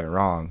shit went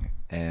wrong.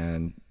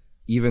 And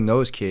even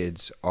those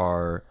kids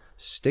are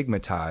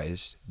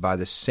stigmatized by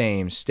the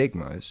same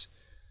stigmas.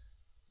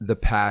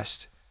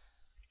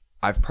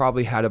 I've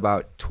probably had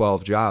about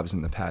 12 jobs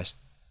in the past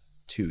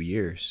 2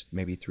 years,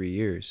 maybe 3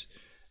 years.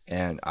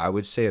 And I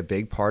would say a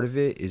big part of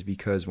it is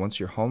because once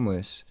you're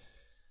homeless,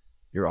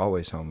 you're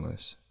always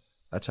homeless.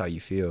 That's how you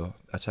feel.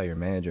 That's how your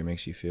manager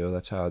makes you feel.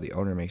 That's how the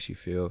owner makes you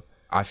feel.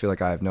 I feel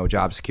like I have no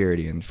job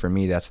security, and for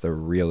me, that's the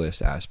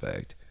realest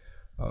aspect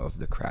of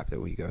the crap that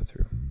we go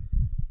through.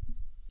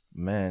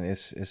 Man,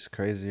 it's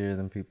crazier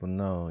than people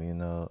know, you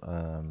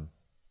know.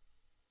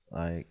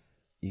 Like,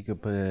 you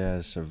could put it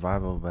as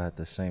survival, but at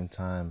the same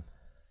time,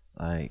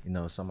 like, you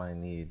know, somebody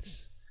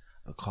needs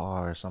a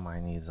car,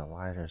 somebody needs a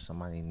lighter,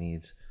 somebody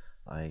needs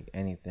like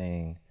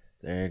anything,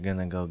 they're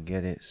gonna go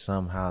get it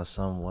somehow,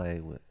 some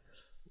way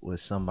with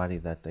somebody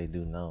that they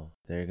do know.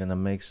 They're gonna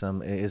make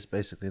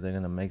they're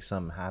gonna make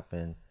something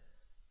happen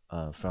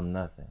from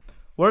nothing.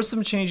 What are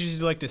some changes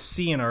you'd like to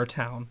see in our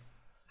town?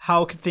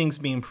 How could things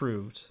be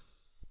improved?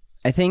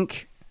 I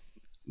think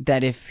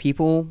that if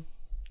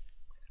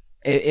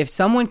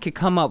someone could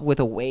come up with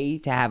a way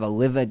to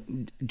live a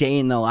day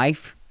in the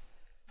life,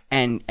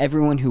 and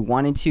everyone who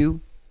wanted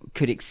to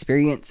could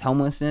experience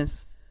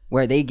homelessness,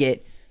 where they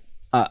get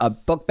a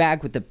book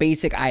bag with the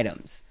basic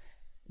items,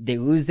 they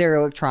lose their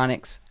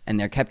electronics, and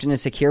they're kept in a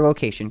secure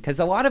location, because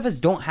a lot of us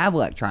don't have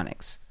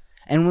electronics,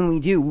 and when we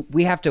do,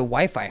 we have to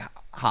Wi-Fi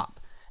hop,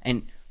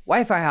 and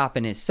Wi-Fi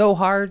hopping is so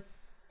hard.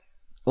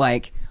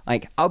 Like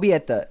I'll be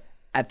at the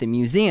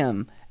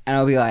museum, and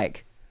I'll be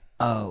like,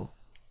 oh,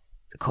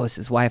 the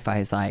closest Wi-Fi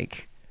is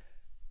like,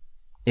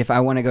 if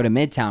I want to go to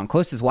Midtown,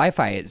 closest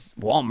Wi-Fi is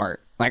Walmart.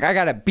 Like, I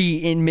gotta be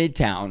in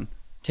Midtown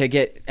to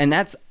get, and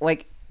that's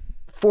like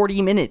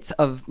 40 minutes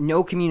of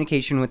no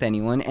communication with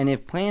anyone. And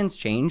if plans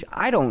change,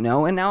 I don't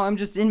know. And now I'm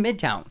just in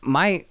Midtown.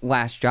 My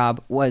last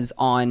job was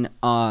on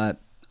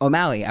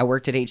O'Malley. I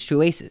worked at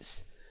H2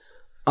 Aces.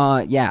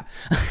 Yeah.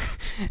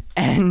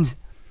 And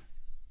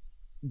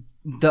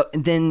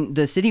then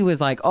the city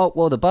was like, oh,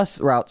 well, the bus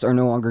routes are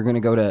no longer going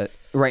to go to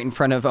right in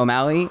front of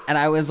O'Malley. And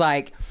I was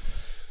like,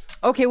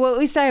 okay, well, at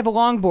least I have a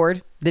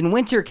longboard. Then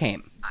winter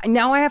came.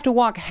 Now I have to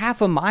walk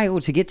half a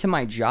mile to get to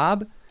my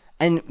job.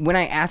 And when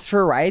I ask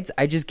for rides,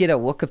 I just get a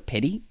look of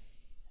pity.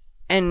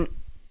 And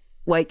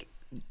like,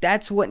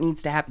 that's what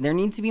needs to happen. There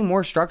needs to be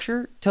more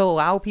structure to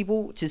allow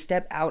people to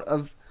step out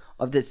of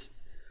this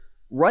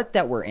rut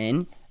that we're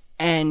in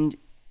and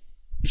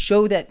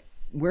show that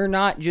we're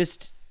not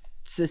just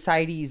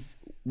society's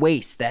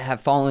waste that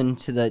have fallen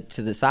to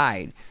the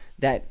side,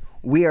 that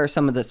we are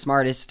some of the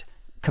smartest,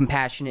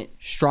 compassionate,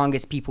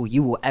 strongest people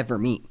you will ever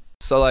meet.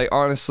 So, like,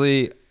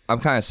 honestly, I'm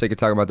kind of sick of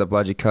talking about the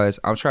budget, because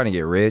I'm trying to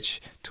get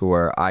rich to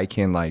where I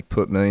can like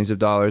put millions of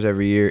dollars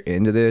every year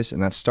into this.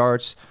 And I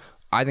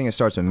think it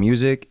starts with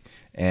music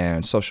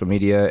and social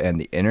media and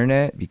the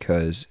internet,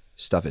 because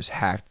stuff is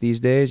hacked these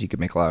days. You can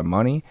make a lot of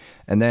money.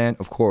 And then,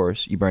 of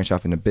course, you branch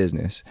off into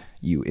business.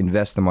 You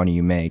invest the money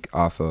you make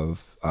off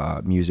of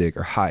music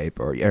or hype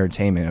or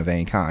entertainment of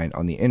any kind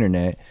on the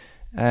internet,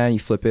 and you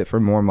flip it for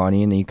more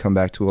money. And then you come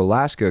back to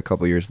Alaska a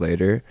couple years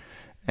later,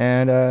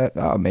 and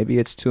maybe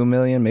it's 2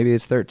 million, maybe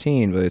it's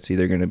 13, but it's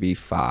either going to be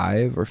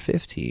 5 or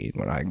 15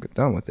 when I get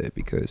done with it,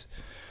 because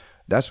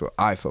that's what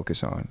I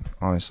focus on.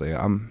 Honestly,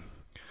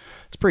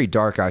 it's pretty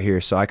dark out here,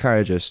 so I kind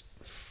of just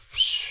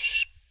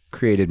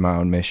created my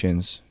own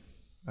missions,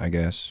 I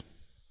guess.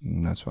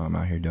 And that's what I'm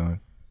out here doing.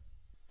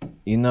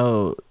 You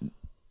know,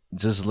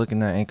 just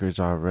looking at Anchorage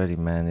already,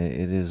 man,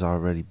 it is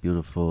already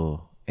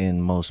beautiful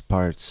in most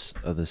parts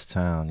of this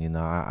town. You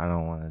know, I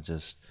don't want to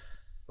just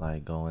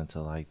like go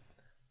into like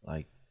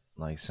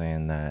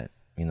saying that,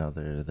 you know,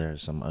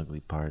 there's some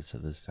ugly parts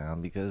of this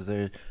town, because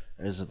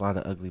there's a lot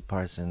of ugly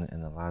parts in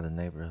a lot of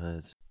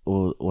neighborhoods.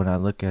 Well, when I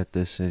look at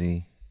this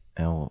city,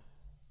 and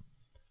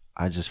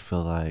I just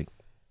feel like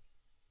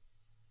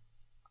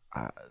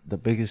the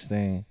biggest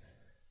thing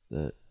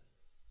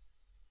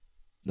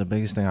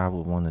I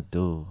would want to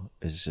do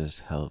is just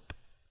help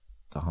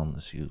the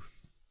homeless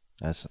youth.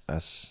 That's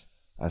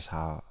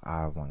how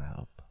I want to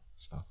help.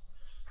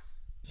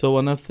 So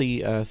one of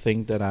the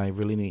thing that I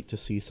really need to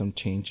see some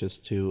changes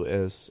to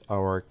is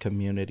our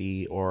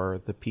community or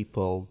the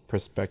people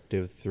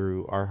perspective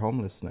through our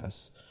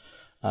homelessness.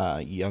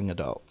 young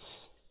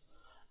adults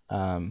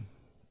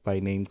by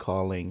name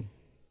calling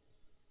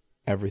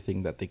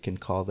everything that they can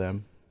call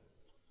them.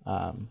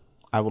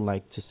 I would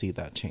like to see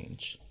that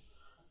change.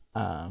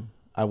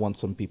 I want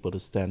some people to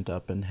stand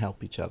up and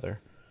help each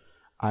other.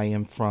 I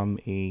am from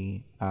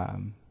an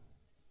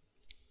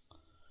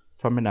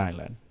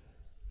island,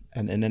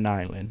 and in an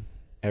island,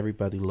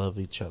 everybody loves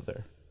each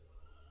other.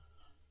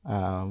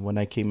 When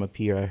I came up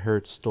here, I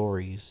heard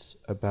stories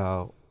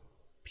about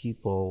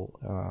people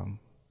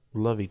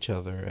love each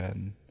other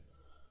and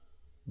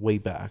way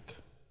back.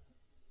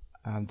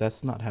 And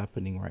that's not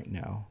happening right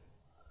now.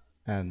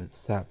 And it's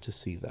sad to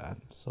see that.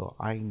 So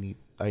I need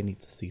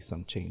to see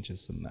some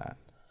changes in that.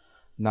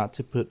 Not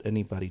to put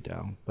anybody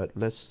down, but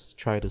let's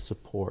try to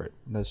support.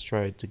 Let's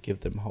try to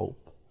give them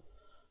hope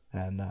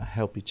and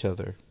help each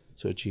other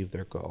to achieve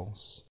their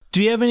goals.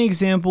 Do you have any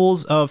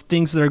examples of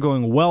things that are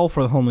going well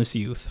for the homeless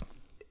youth?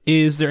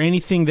 Is there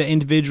anything that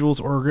individuals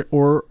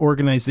or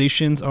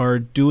organizations are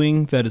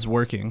doing that is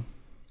working?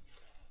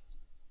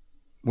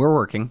 We're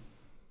working.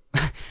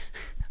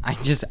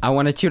 I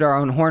want to toot our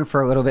own horn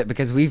for a little bit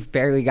because we've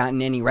barely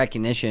gotten any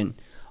recognition.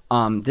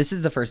 This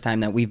is the first time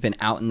that we've been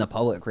out in the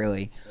public,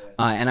 really.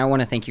 And I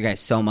want to thank you guys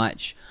so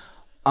much.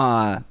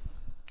 But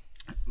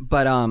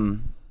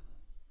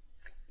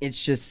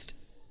it's just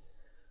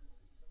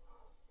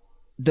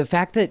the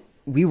fact that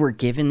we were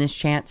given this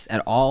chance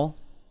at all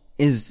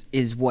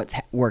is what's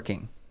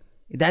working.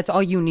 That's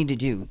all you need to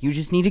do. You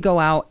just need to go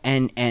out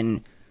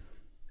and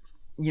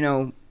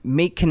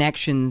make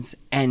connections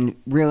and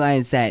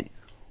realize that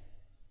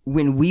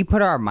when we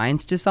put our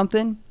minds to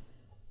something,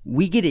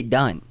 we get it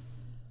done.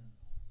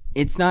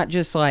 It's not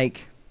just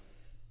like,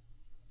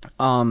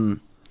 a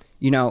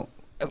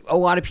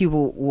lot of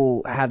people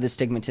will have the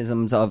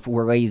stigmatisms of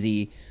we're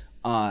lazy,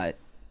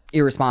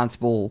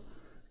 irresponsible,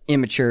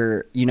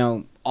 immature,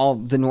 all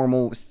the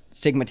normal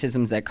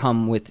stigmatisms that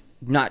come with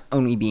not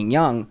only being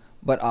young,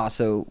 but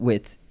also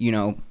with,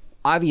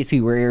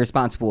 obviously we're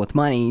irresponsible with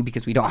money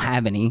because we don't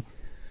have any.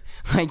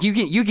 Like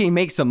you can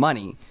make some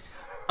money.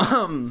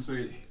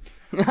 Sweet.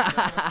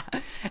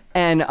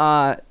 And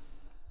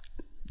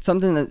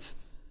something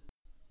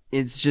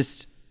it's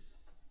just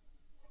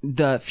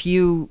the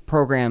few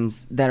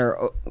programs that are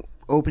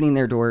opening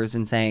their doors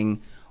and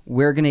saying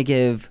we're going to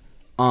give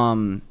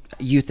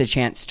youth a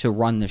chance to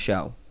run the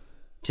show,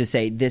 to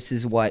say this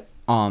is what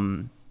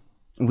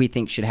we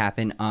think should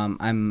happen.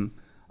 I'm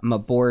a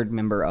board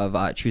member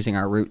of Choosing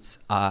Our Roots,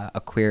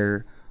 a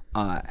queer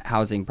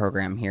housing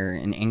program here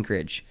in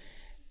Anchorage,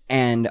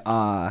 and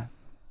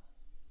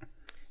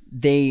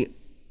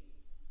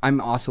I'm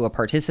also a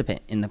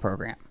participant in the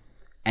program,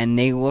 and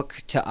they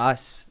look to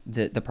us,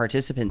 the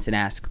participants, and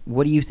ask,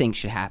 what do you think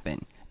should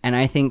happen? And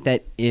I think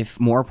that if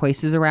more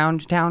places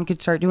around town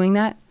could start doing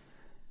that,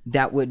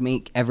 that would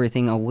make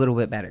everything a little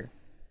bit better.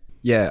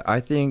 Yeah, I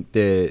think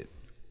that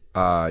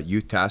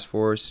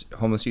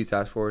homeless youth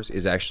task force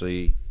is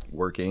actually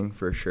working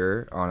for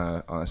sure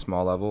on a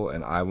small level,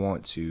 and I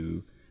want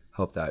to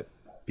help that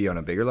be on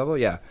a bigger level.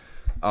 Yeah.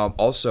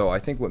 Also, I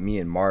think what me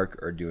and Mark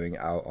are doing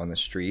out on the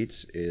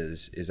streets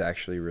is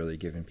actually really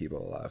giving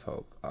people a lot of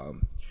hope.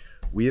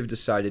 We have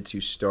decided to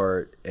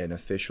start an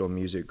official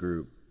music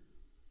group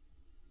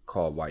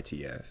called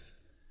YTF,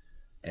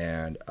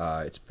 and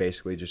it's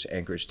basically just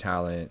Anchorage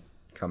talent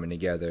coming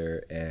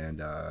together, and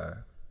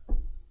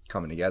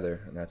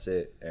that's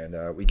it.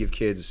 And we give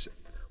kids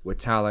with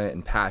talent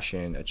and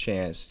passion a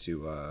chance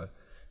to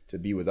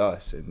be with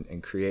us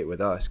and create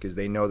with us, because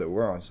they know that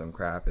we're on some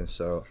crap, and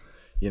so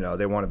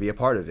they want to be a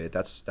part of it.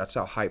 That's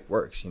how hype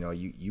works.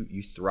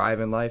 You thrive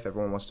in life.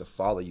 Everyone wants to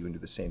follow you and do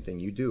the same thing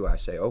you do. I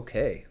say,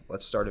 okay,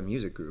 let's start a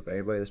music group.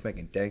 Anybody that's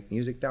making dank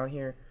music down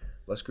here,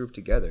 let's group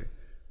together.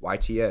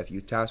 YTF,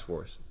 Youth Task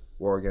Force,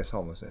 War Against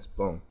Homelessness.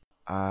 Boom.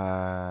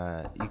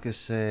 You could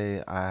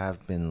say I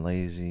have been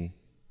lazy.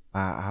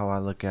 How I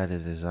look at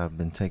it is I've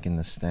been taking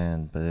the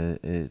stand, but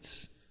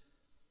it's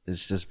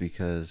just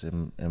because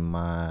in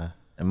my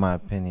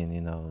opinion,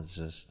 it's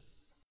just,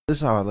 this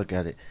is how I look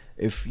at it.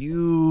 If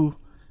you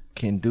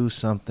can do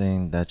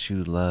something that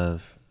you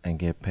love and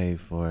get paid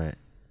for it,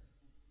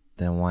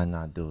 then why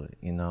not do it?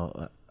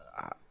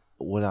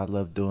 What I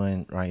love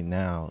doing right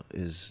now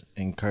is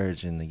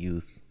encouraging the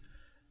youth,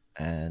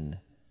 and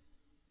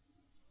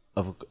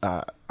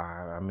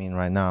I mean,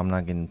 right now I'm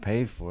not getting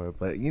paid for it,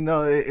 but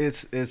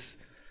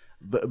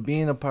but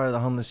being a part of the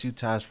Homeless Youth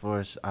Task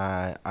Force,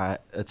 I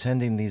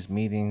attending these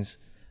meetings,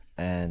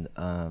 and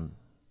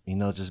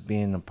just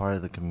being a part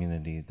of the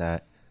community,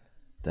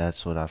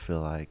 that's what I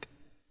feel like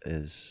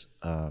is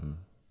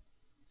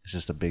it's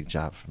just a big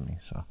job for me.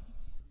 So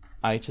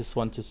I just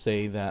want to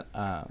say that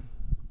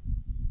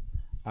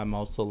I'm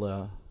also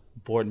a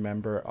board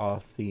member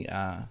of the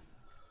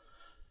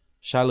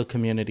Shiloh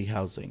Community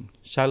Housing.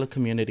 Shiloh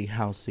Community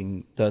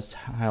Housing does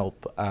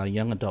help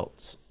young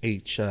adults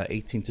age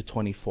 18 to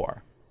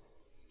 24.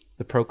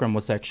 The program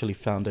was actually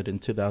founded in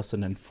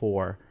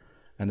 2004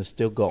 and is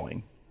still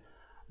going.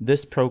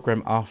 This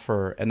program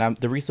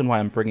the reason why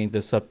I'm bringing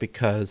this up,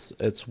 because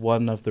it's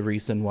one of the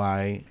reason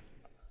why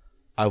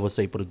I was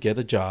able to get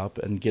a job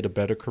and get a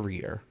better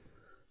career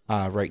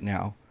right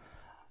now.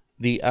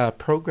 The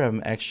program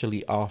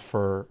actually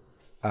offer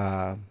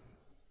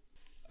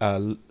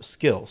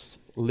skills,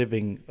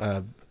 living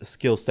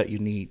skills that you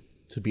need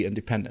to be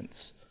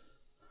independent.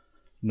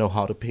 Know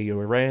how to pay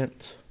your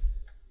rent,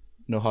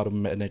 know how to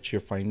manage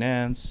your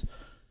finance,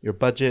 your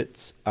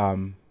budgets,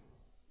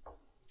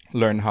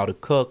 learn how to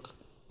cook,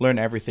 learn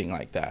everything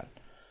like that.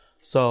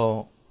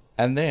 So,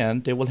 and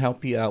then they will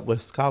help you out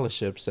with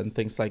scholarships and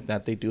things like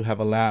that. They do have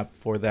a lab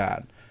for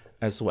that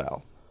as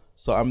well.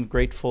 So I'm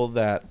grateful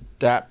that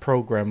that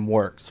program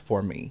works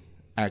for me,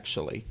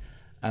 actually.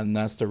 And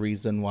that's the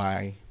reason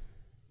why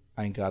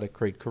I got a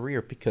great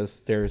career,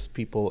 because there's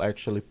people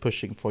actually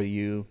pushing for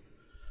you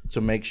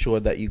to make sure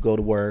that you go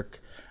to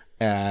work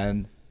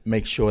and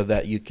make sure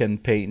that you can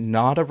pay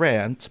not a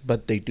rent,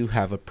 but they do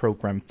have a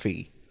program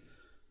fee.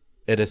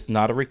 It is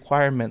not a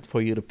requirement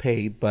for you to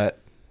pay,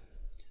 but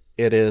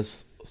it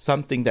is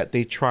something that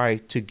they try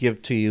to give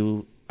to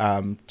you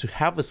to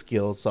have the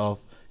skills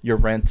of your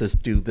rent is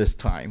due this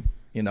time.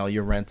 You know,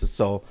 your rent is,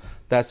 so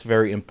that's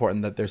very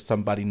important that there's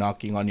somebody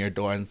knocking on your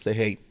door and say,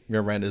 hey,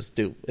 your rent is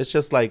due. It's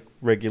just like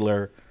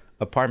regular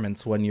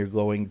apartments when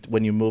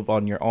you move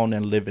on your own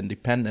and live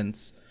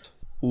independence.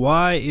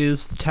 Why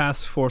is the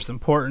task force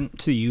important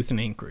to youth in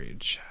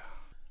Anchorage?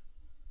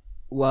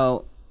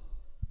 Well,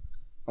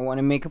 I want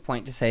to make a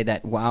point to say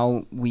that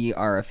while we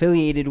are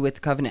affiliated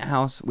with Covenant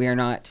House, we are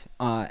not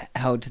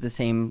held to the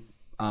same,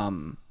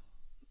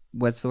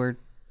 what's the word?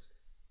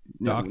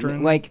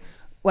 Doctrine? Like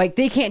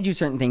they can't do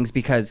certain things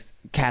because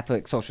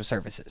Catholic social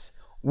services.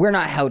 We're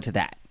not held to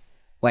that.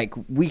 Like,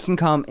 we can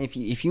come if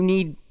you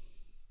need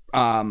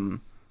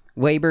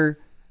labor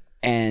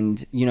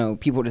and, you know,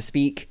 people to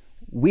speak,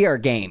 we are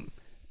game.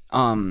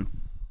 And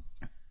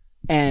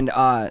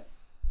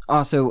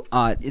also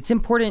it's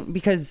important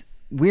because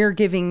we're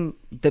giving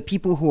the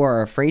people who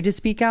are afraid to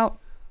speak out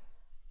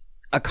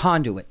a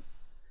conduit.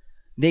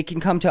 They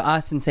can come to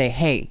us and say,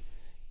 hey,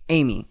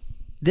 Amy,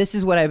 this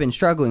is what I've been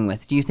struggling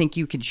with. Do you think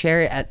you could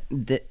share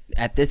it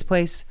at this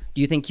place? Do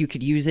you think you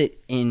could use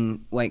it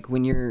in, like,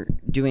 when you're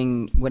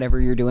doing whatever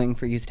you're doing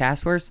for Youth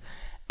Task Force?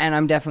 And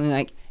I'm definitely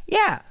like,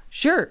 yeah,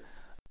 sure.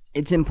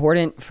 It's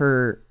important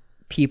for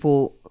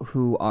people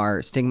who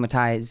are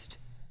stigmatized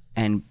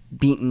and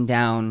beaten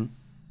down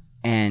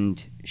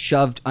and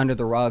shoved under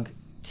the rug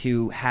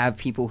to have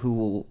people who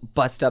will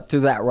bust up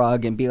through that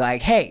rug and be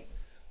like, hey,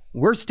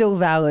 we're still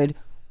valid,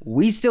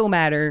 we still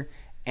matter,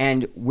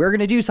 and we're going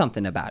to do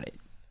something about it.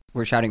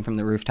 We're shouting from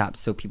the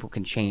rooftops so people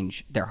can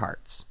change their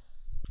hearts.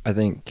 I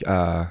think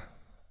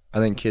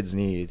kids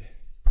need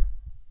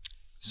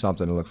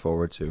something to look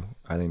forward to.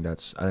 I think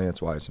that's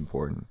why it's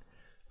important.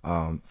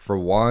 For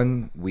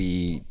one,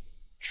 we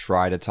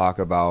try to talk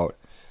about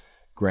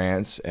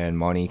grants and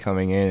money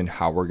coming in and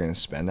how we're going to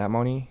spend that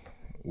money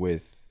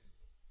with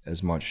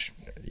as much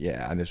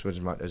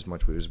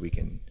as we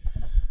can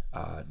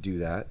do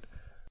that.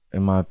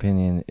 In my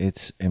opinion,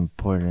 it's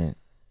important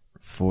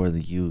for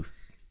the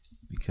youth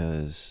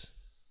because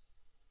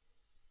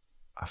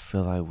I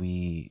feel like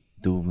we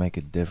do make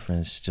a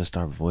difference, just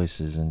our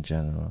voices in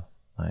general.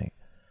 Like,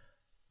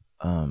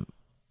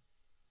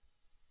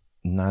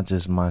 not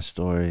just my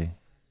story,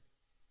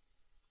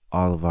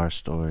 all of our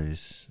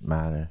stories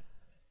matter,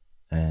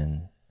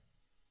 and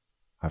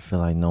I feel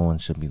like no one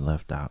should be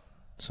left out.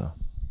 So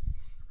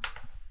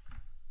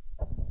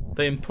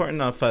the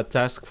importance of a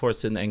task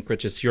force in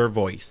Anchorage is your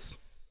voice.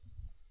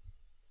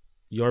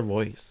 Your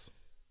voice.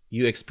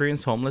 You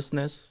experience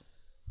homelessness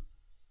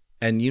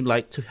and you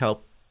like to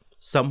help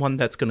someone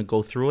that's going to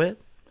go through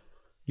it.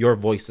 Your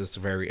voice is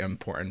very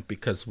important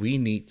because we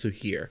need to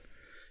hear.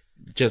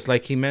 Just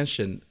like he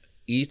mentioned,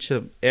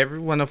 every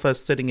one of us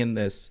sitting in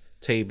this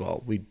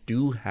table, we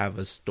do have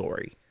a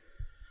story.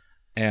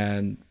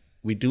 And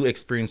we do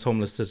experience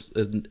homelessness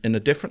in a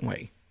different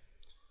way.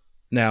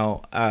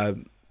 Now,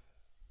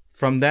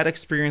 from that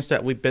experience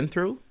that we've been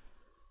through,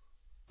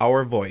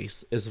 our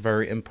voice is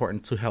very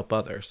important to help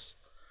others.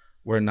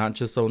 We're not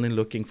just only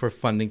looking for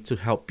funding to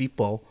help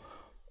people,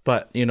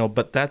 but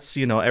that's,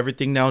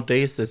 everything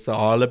nowadays is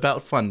all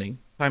about funding.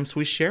 Sometimes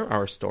we share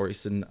our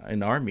stories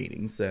in our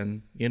meetings,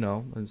 and,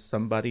 and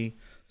somebody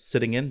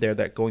sitting in there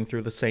that going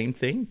through the same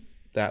thing,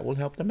 that will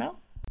help them out.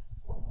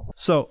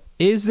 So,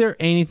 is there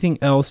anything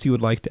else you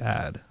would like to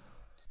add?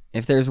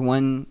 If there's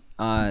one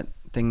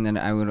thing that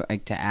I would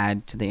like to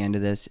add to the end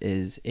of this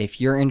is,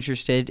 if you're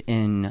interested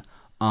in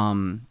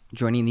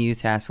joining the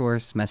Youth Task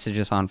Force, message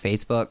us on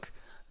Facebook,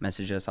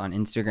 message us on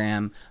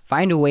Instagram,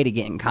 find a way to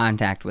get in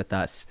contact with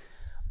us.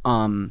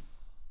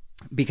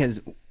 Because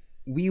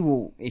we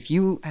will, if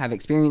you have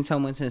experienced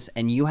homelessness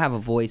and you have a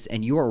voice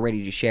and you are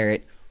ready to share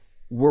it,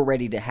 we're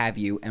ready to have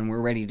you, and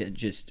we're ready to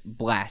just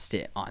blast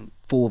it on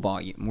full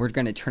volume. We're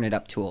going to turn it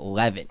up to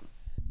 11.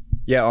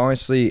 Yeah,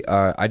 honestly,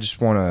 I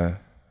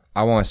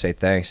want to say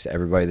thanks to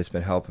everybody that's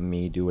been helping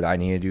me do what I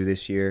need to do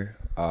this year.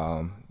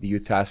 The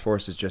Youth Task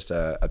Force is just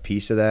a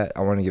piece of that.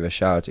 I want to give a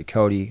shout out to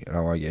Cody, and I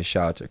want to give a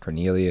shout out to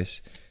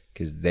Cornelius,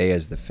 because they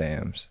as the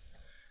fams.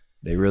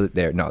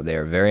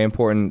 They're very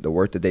important. The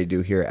work that they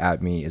do here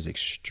at me is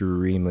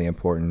extremely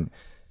important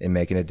in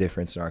making a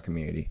difference in our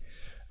community.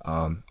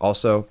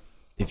 Also,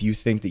 if you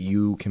think that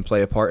you can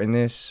play a part in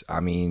this,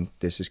 I mean,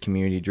 this is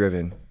community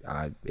driven.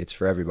 It's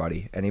for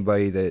everybody.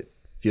 Anybody that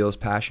feels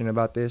passionate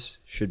about this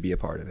should be a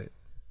part of it.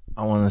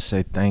 I want to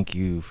say thank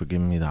you for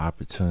giving me the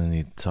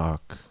opportunity to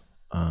talk,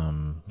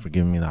 for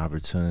giving me the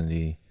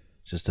opportunity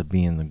just to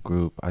be in the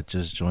group. I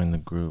just joined the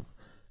group,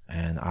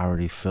 and I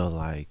already feel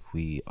like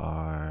we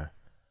are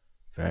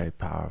very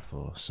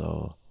powerful.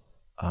 So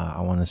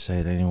I want to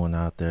say to anyone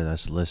out there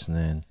that's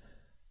listening,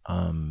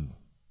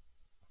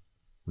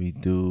 we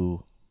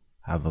do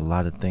have a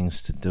lot of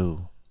things to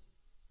do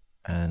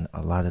and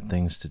a lot of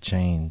things to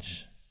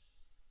change.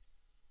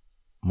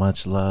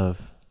 Much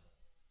love,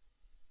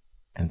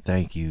 and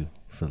thank you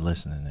for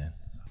listening in.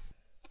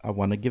 I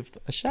want to give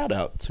a shout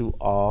out to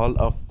all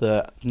of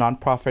the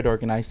nonprofit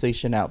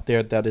organization out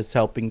there that is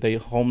helping the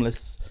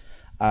homeless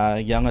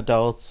young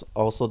adults,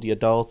 also the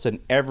adults, and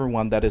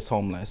everyone that is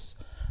homeless.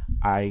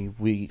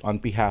 We, on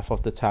behalf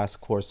of the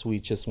task force, we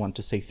just want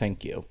to say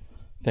thank you.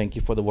 Thank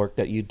you for the work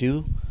that you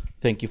do.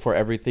 Thank you for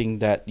everything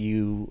that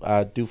you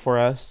do for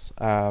us.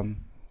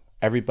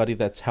 Everybody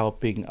that's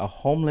helping a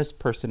homeless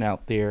person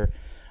out there,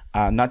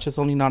 not just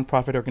only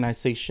nonprofit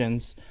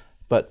organizations,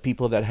 but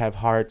people that have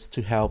hearts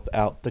to help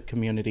out the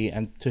community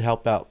and to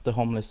help out the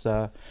homeless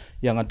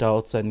young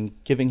adults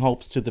and giving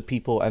hopes to the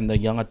people and the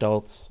young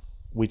adults.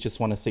 We just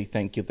want to say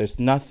thank you. There's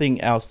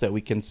nothing else that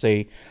we can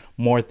say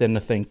more than a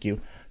thank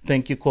you.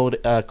 Thank you,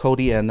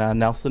 Cody and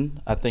Nelson.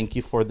 Thank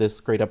you for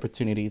this great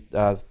opportunity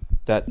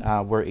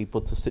that we're able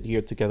to sit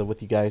here together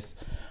with you guys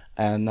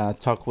and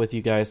talk with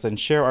you guys and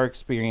share our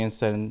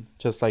experience. And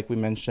just like we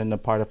mentioned, a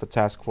part of a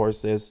task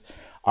force is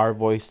our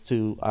voice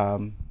to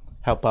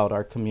help out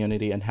our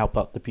community and help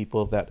out the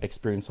people that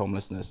experience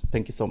homelessness.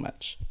 Thank you so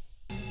much.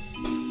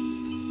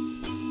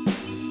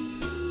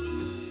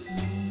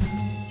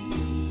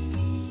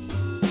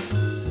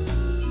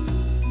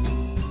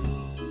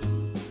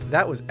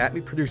 That was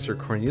ATME producer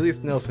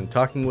Cornelius Nelson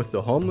talking with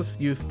the Homeless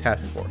Youth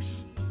Task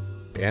Force.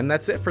 And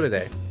that's it for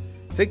today.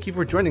 Thank you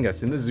for joining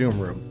us in the Zoom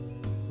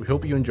room. We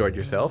hope you enjoyed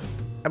yourself,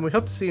 and we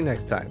hope to see you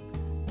next time.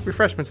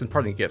 Refreshments and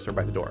parting gifts are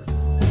by the door.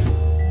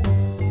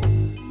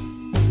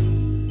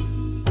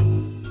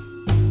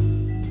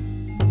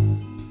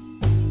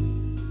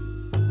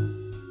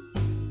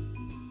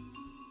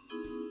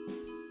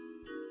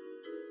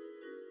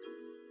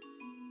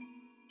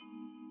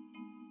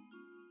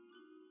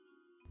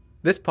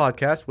 This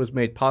podcast was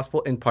made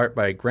possible in part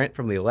by a grant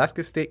from the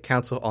Alaska State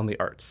Council on the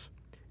Arts.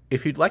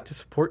 If you'd like to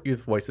support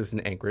Youth Voices in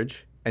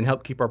Anchorage and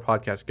help keep our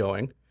podcast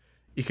going,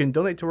 you can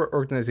donate to our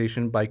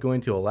organization by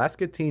going to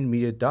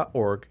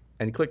alaskateenmedia.org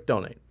and click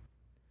Donate.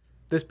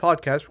 This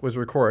podcast was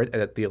recorded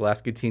at the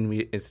Alaska Teen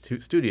Media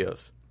Institute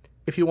studios.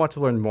 If you want to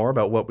learn more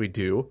about what we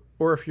do,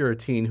 or if you're a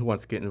teen who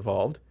wants to get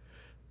involved,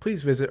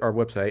 please visit our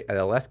website at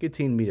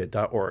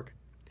alaskateenmedia.org.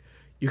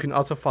 You can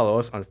also follow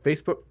us on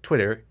Facebook,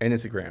 Twitter, and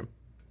Instagram.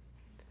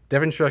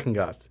 Devin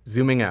Schreckengast,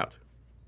 zooming out.